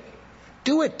day.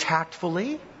 Do it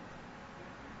tactfully.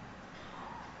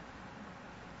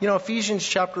 You know, Ephesians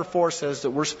chapter 4 says that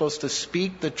we're supposed to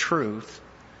speak the truth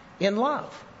in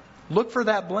love. Look for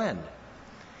that blend.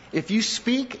 If you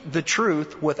speak the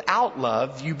truth without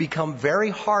love, you become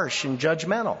very harsh and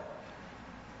judgmental.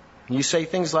 You say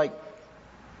things like,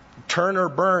 turn or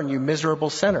burn, you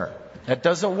miserable sinner. That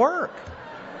doesn't work.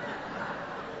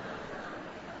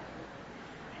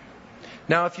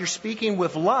 Now, if you're speaking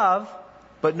with love,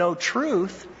 but no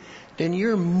truth, then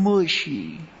you're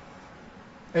mushy.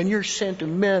 And you're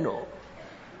sentimental.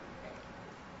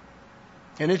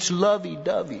 And it's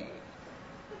lovey-dovey.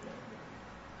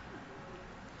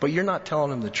 But you're not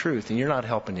telling them the truth, and you're not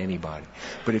helping anybody.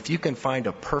 But if you can find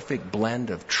a perfect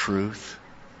blend of truth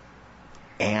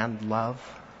and love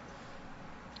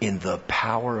in the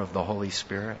power of the Holy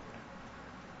Spirit,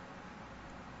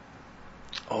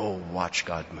 oh, watch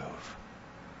God move.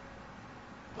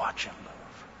 Watch Him move.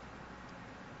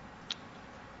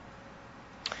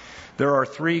 There are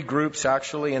 3 groups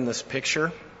actually in this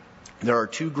picture. There are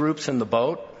 2 groups in the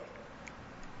boat.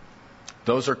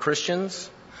 Those are Christians.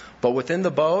 But within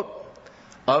the boat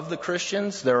of the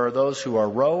Christians, there are those who are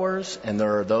rowers and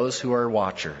there are those who are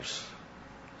watchers.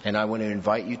 And I want to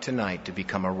invite you tonight to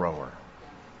become a rower.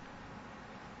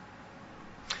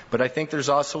 But I think there's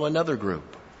also another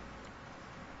group.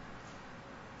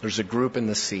 There's a group in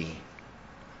the sea.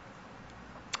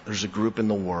 There's a group in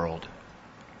the world.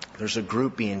 There's a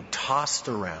group being tossed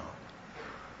around.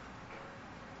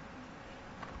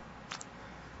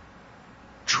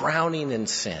 Drowning in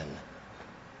sin.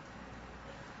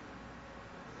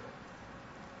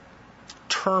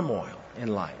 Turmoil in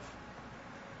life.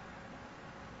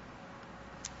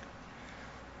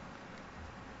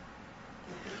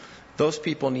 Those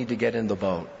people need to get in the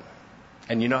boat.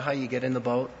 And you know how you get in the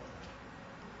boat?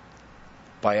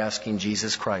 By asking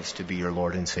Jesus Christ to be your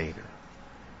Lord and Savior.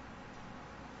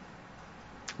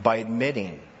 By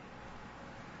admitting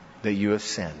that you have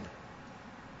sinned.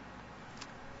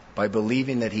 By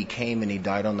believing that He came and He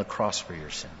died on the cross for your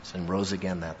sins and rose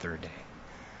again that 3rd day.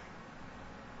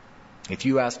 If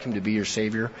you ask Him to be your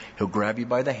Savior, He'll grab you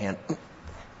by the hand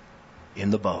in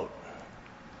the boat,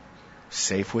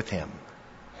 safe with Him,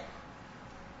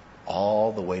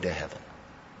 all the way to heaven.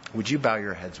 Would you bow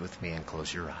your heads with me and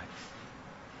close your eyes?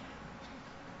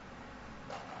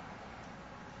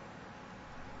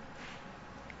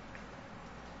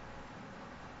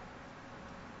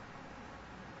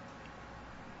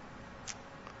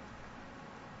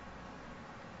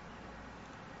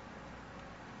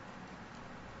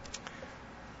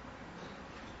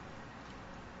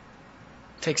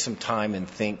 Take some time and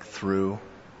think through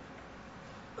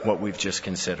what we've just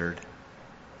considered.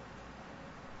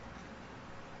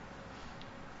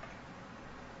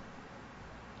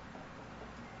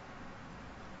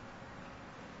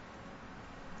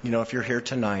 You know, if you're here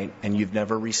tonight and you've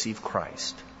never received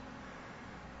Christ,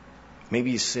 maybe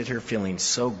you sit here feeling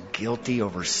so guilty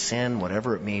over sin,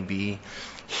 whatever it may be.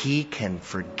 He can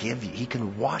forgive you. He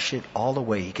can wash it all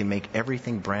away. He can make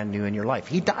everything brand new in your life.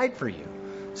 He died for you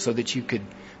so that you could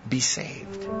be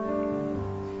saved.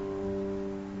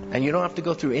 And you don't have to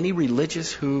go through any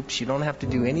religious hoops. You don't have to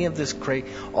do any of this crazy.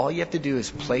 All you have to do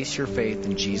is place your faith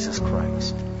in Jesus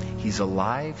Christ. He's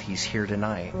alive. He's here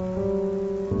tonight.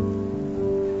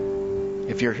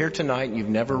 If you're here tonight and you've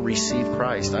never received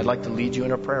Christ, I'd like to lead you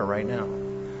in a prayer right now.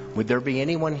 Would there be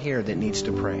anyone here that needs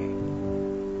to pray?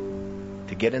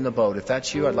 To get in the boat. If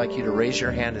that's you, I'd like you to raise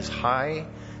your hand as high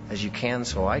as you can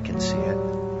so I can see it.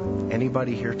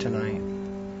 Anybody here tonight?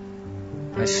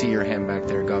 I see your hand back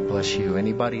there. God bless you.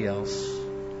 Anybody else?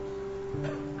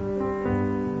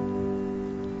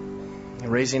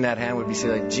 Raising that hand would be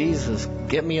saying, like, Jesus,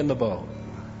 get me in the boat.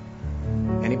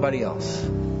 Anybody else?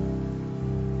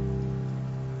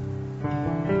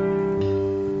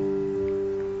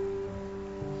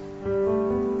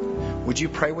 Would you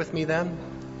pray with me then?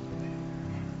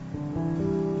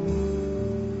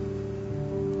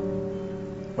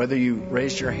 Whether you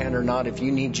raised your hand or not, if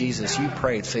you need Jesus, you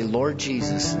pray. Say, Lord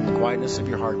Jesus, in the quietness of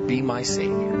your heart, be my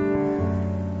Savior.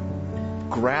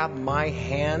 Grab my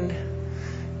hand.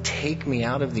 Take me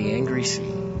out of the angry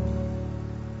sea.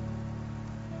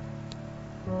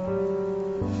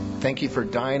 Thank you for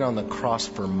dying on the cross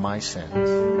for my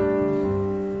sins.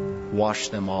 Wash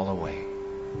them all away.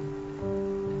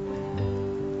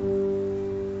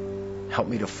 Help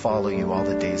me to follow you all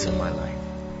the days of my life.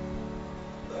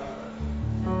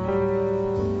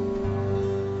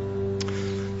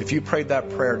 If you prayed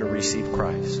that prayer to receive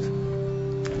Christ,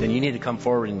 then you need to come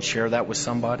forward and share that with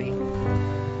somebody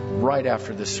right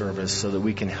after the service so that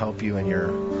we can help you in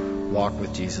your walk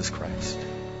with Jesus Christ.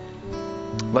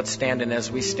 Let's stand, and as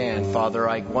we stand, Father,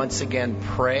 I once again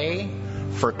pray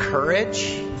for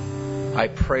courage. I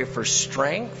pray for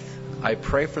strength. I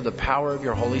pray for the power of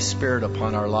your Holy Spirit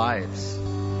upon our lives.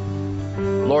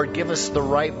 Lord, give us the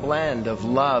right blend of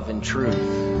love and truth.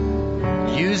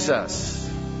 Use us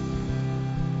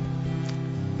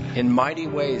in mighty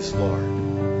ways, Lord.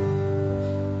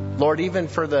 Lord, even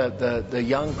for the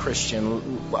young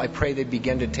Christian, I pray they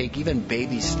begin to take even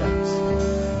baby steps.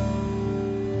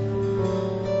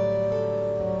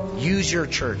 Use your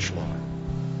church, Lord.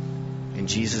 In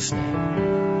Jesus' name,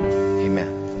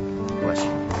 amen. Bless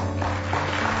you.